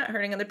long as you're not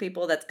hurting other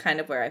people, that's kind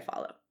of where I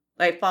follow.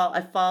 I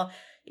fall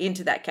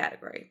into that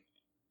category.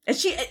 And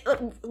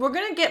we're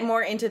gonna get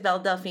more into Belle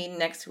Delphine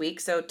next week,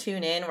 so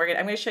tune in. I'm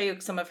gonna show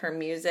you some of her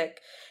music,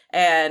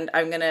 and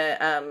I'm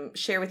gonna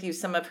share with you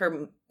some of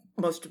her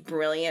most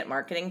brilliant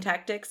marketing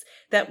tactics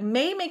that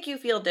may make you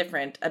feel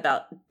different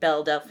about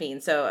Belle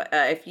Delphine. So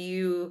if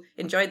you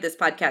enjoyed this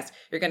podcast,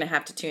 you're gonna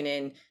have to tune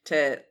in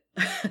to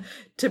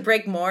to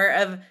break more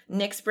of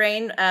Nick's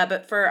brain.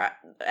 But for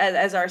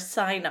as our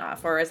sign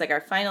off, or as like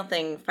our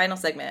final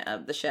segment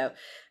of the show,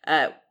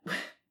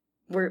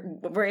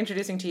 we're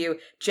introducing to you,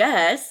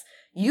 Jess,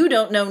 you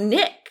don't know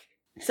Nick.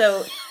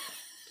 So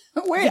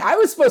wait, I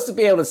was supposed to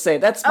be able to say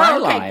that's my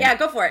line. Yeah,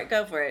 go for it.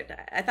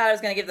 I thought I was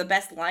going to give the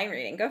best line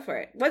reading. Go for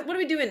it. What are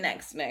we doing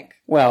next, Nick?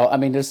 Well, I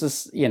mean, this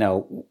is,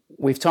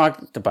 we've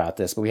talked about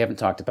this, but we haven't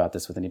talked about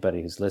this with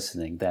anybody who's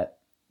listening, that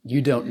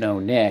you don't know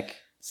Nick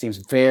seems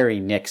very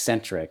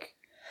Nick-centric.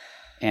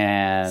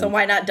 And so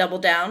why not double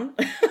down?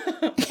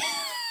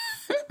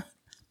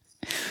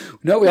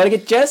 No, we got to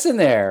get Jess in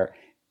there.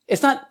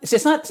 It's not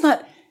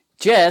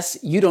Jess,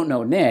 you don't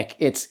know Nick.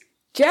 It's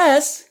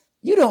Jess,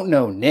 you don't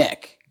know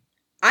Nick.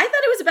 I thought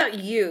it was about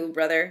you,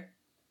 brother.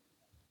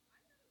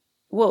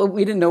 Well,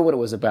 we didn't know what it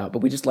was about,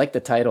 but we just liked the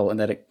title and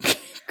that it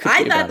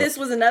I thought this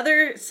was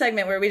another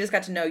segment where we just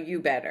got to know you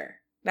better.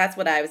 That's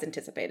what I was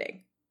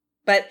anticipating.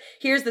 But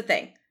here's the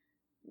thing.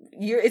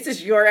 This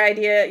is your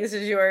idea. This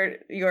is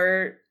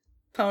your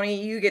pony.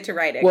 You get to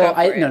write it. Well,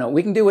 no.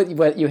 We can do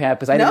what you have,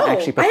 because I didn't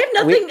actually. I have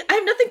nothing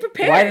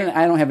prepared.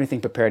 I don't have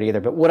anything prepared either.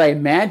 But what I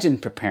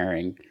imagined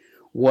preparing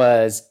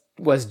was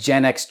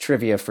Gen X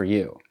trivia for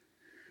you,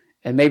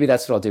 and maybe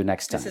that's what I'll do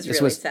next time. This is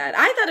really sad.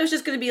 I thought it was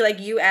just going to be like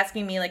you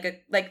asking me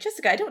like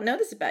Jessica, I don't know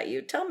this about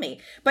you. Tell me.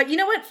 But you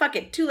know what? Fuck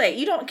it. Too late.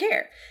 You don't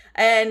care.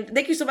 And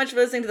thank you so much for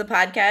listening to the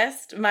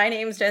podcast. My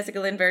name is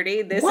Jessica Lynn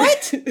Verdi.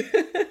 What?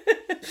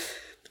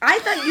 I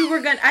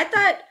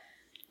thought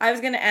I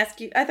was going to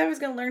ask you. I thought I was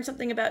going to learn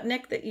something about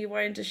Nick that you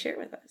wanted to share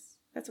with us.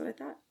 That's what I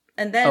thought.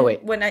 And then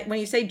when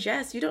you say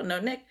Jess, you don't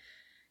know Nick,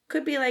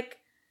 could be like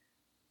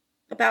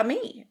about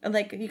me, and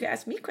like you can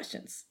ask me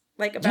questions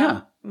like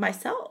about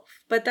myself.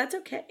 But that's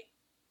okay.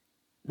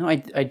 No, I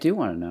do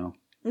want to know.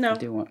 No,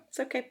 it's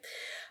okay.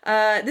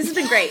 This has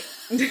been great.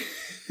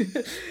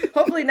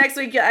 Hopefully next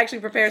week you'll actually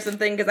prepare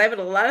something, because I put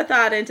a lot of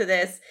thought into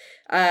this.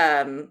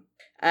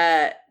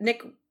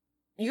 Nick,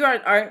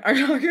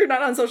 you're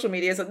not on social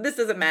media, so this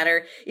doesn't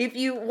matter. If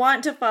you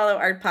want to follow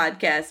our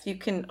podcast, you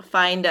can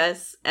find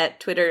us at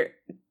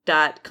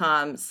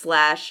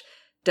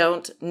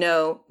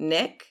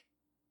twitter.com/don'tknownick.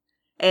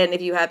 And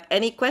if you have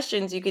any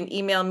questions, you can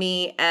email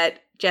me at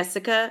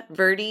Jessica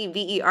Verdi,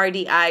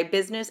 VERDI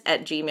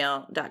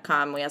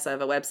business@gmail.com. We also have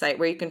a website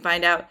where you can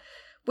find out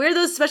where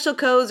those special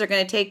codes are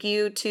going to take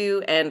you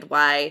to and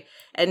why.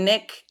 And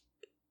Nick,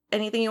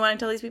 anything you want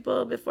to tell these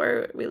people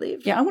before we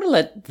leave? Yeah, I want to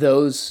let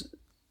those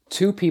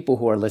two people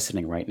who are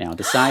listening right now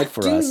decide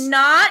for us. Do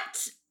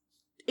not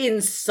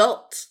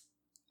insult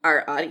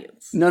our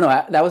audience. No,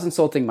 that was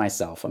insulting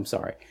myself. I'm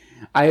sorry.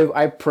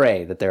 I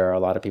pray that there are a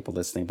lot of people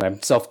listening, but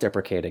I'm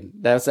self-deprecating.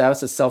 That was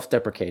a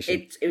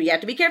self-deprecation. You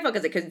have to be careful,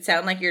 because it could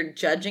sound like you're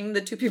judging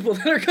the two people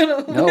that are going to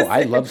listen. No,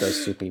 I love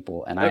those two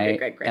people, and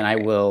great. I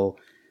will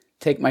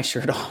take my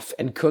shirt off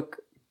and cook.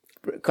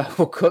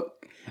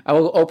 I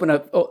will open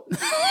up a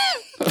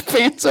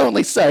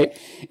fans-only site,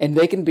 and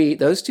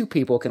those two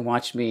people can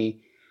watch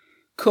me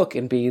cook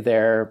and be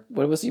their,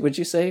 what'd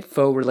you say?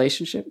 Faux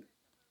relationship?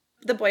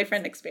 The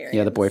boyfriend experience.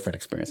 Yeah, the boyfriend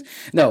experience.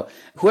 No,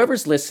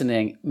 whoever's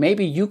listening,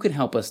 maybe you can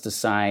help us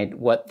decide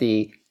what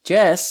the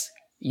Jess,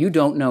 you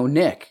don't know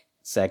Nick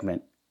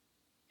segment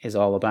is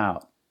all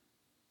about.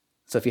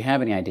 So if you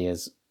have any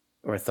ideas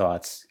or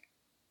thoughts,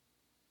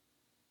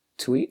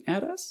 tweet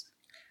at us.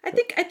 I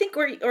think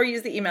or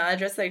use the email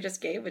address that I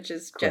just gave, which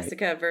is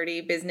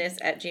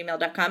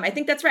jessicaverdibusiness@gmail.com. I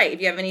think that's right. If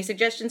you have any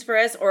suggestions for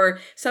us or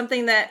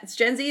something that's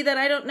Gen Z that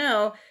I don't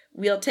know,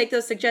 we'll take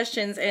those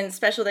suggestions. And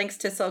special thanks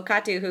to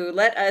Solkatu, who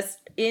let us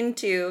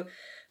into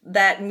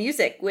that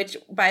music, which,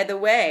 by the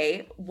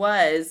way,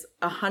 was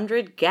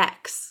 100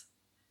 gecs.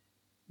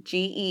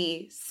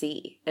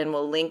 GEC. And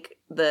we'll link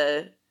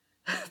the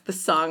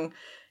song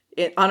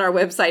on our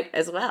website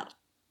as well.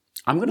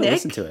 I'm going to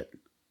listen to it.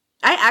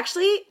 I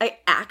actually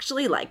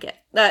like it.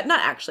 Not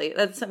actually.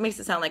 That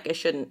makes it sound like I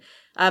shouldn't.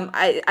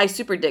 I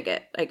super dig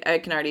it. I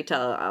can already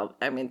tell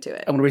I'm into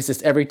it. I'm going to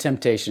resist every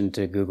temptation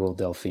to Google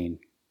Delphine.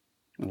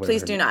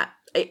 Please do not.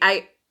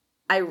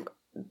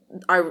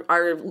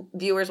 Our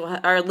viewers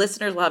our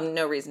listeners will have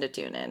no reason to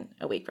tune in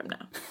a week from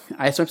now.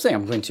 That's what I'm saying.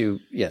 I'm going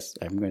to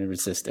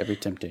resist every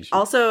temptation.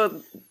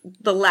 Also,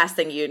 the last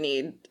thing you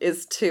need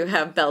is to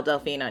have Belle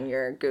Delphine on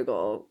your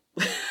Google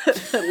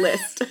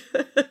list.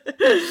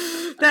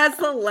 That's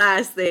the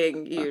last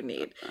thing you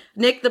need.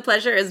 Nick, the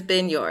pleasure has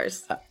been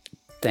yours.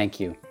 Thank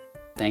you.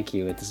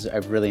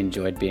 I've really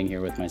enjoyed being here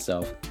with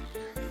myself.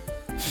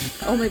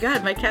 Oh my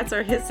God, my cats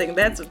are hissing.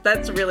 That's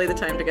really the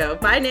time to go.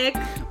 Bye, Nick.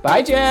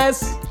 Bye,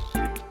 Jess.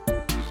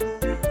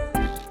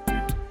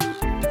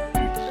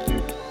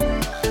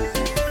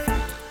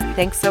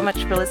 Thanks so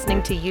much for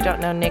listening to You Don't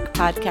Know Nick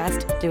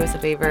podcast. Do us a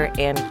favor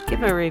and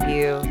give a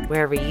review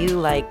wherever you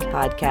like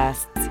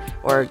podcasts,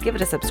 or give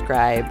it a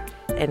subscribe.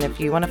 And if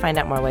you want to find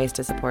out more ways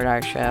to support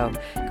our show,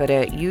 go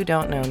to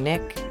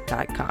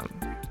youdon'tknownick.com.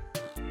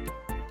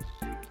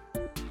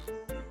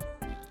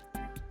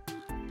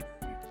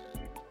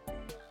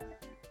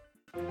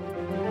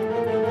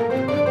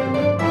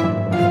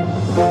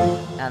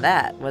 Now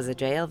that was a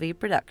JLV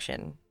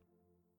production.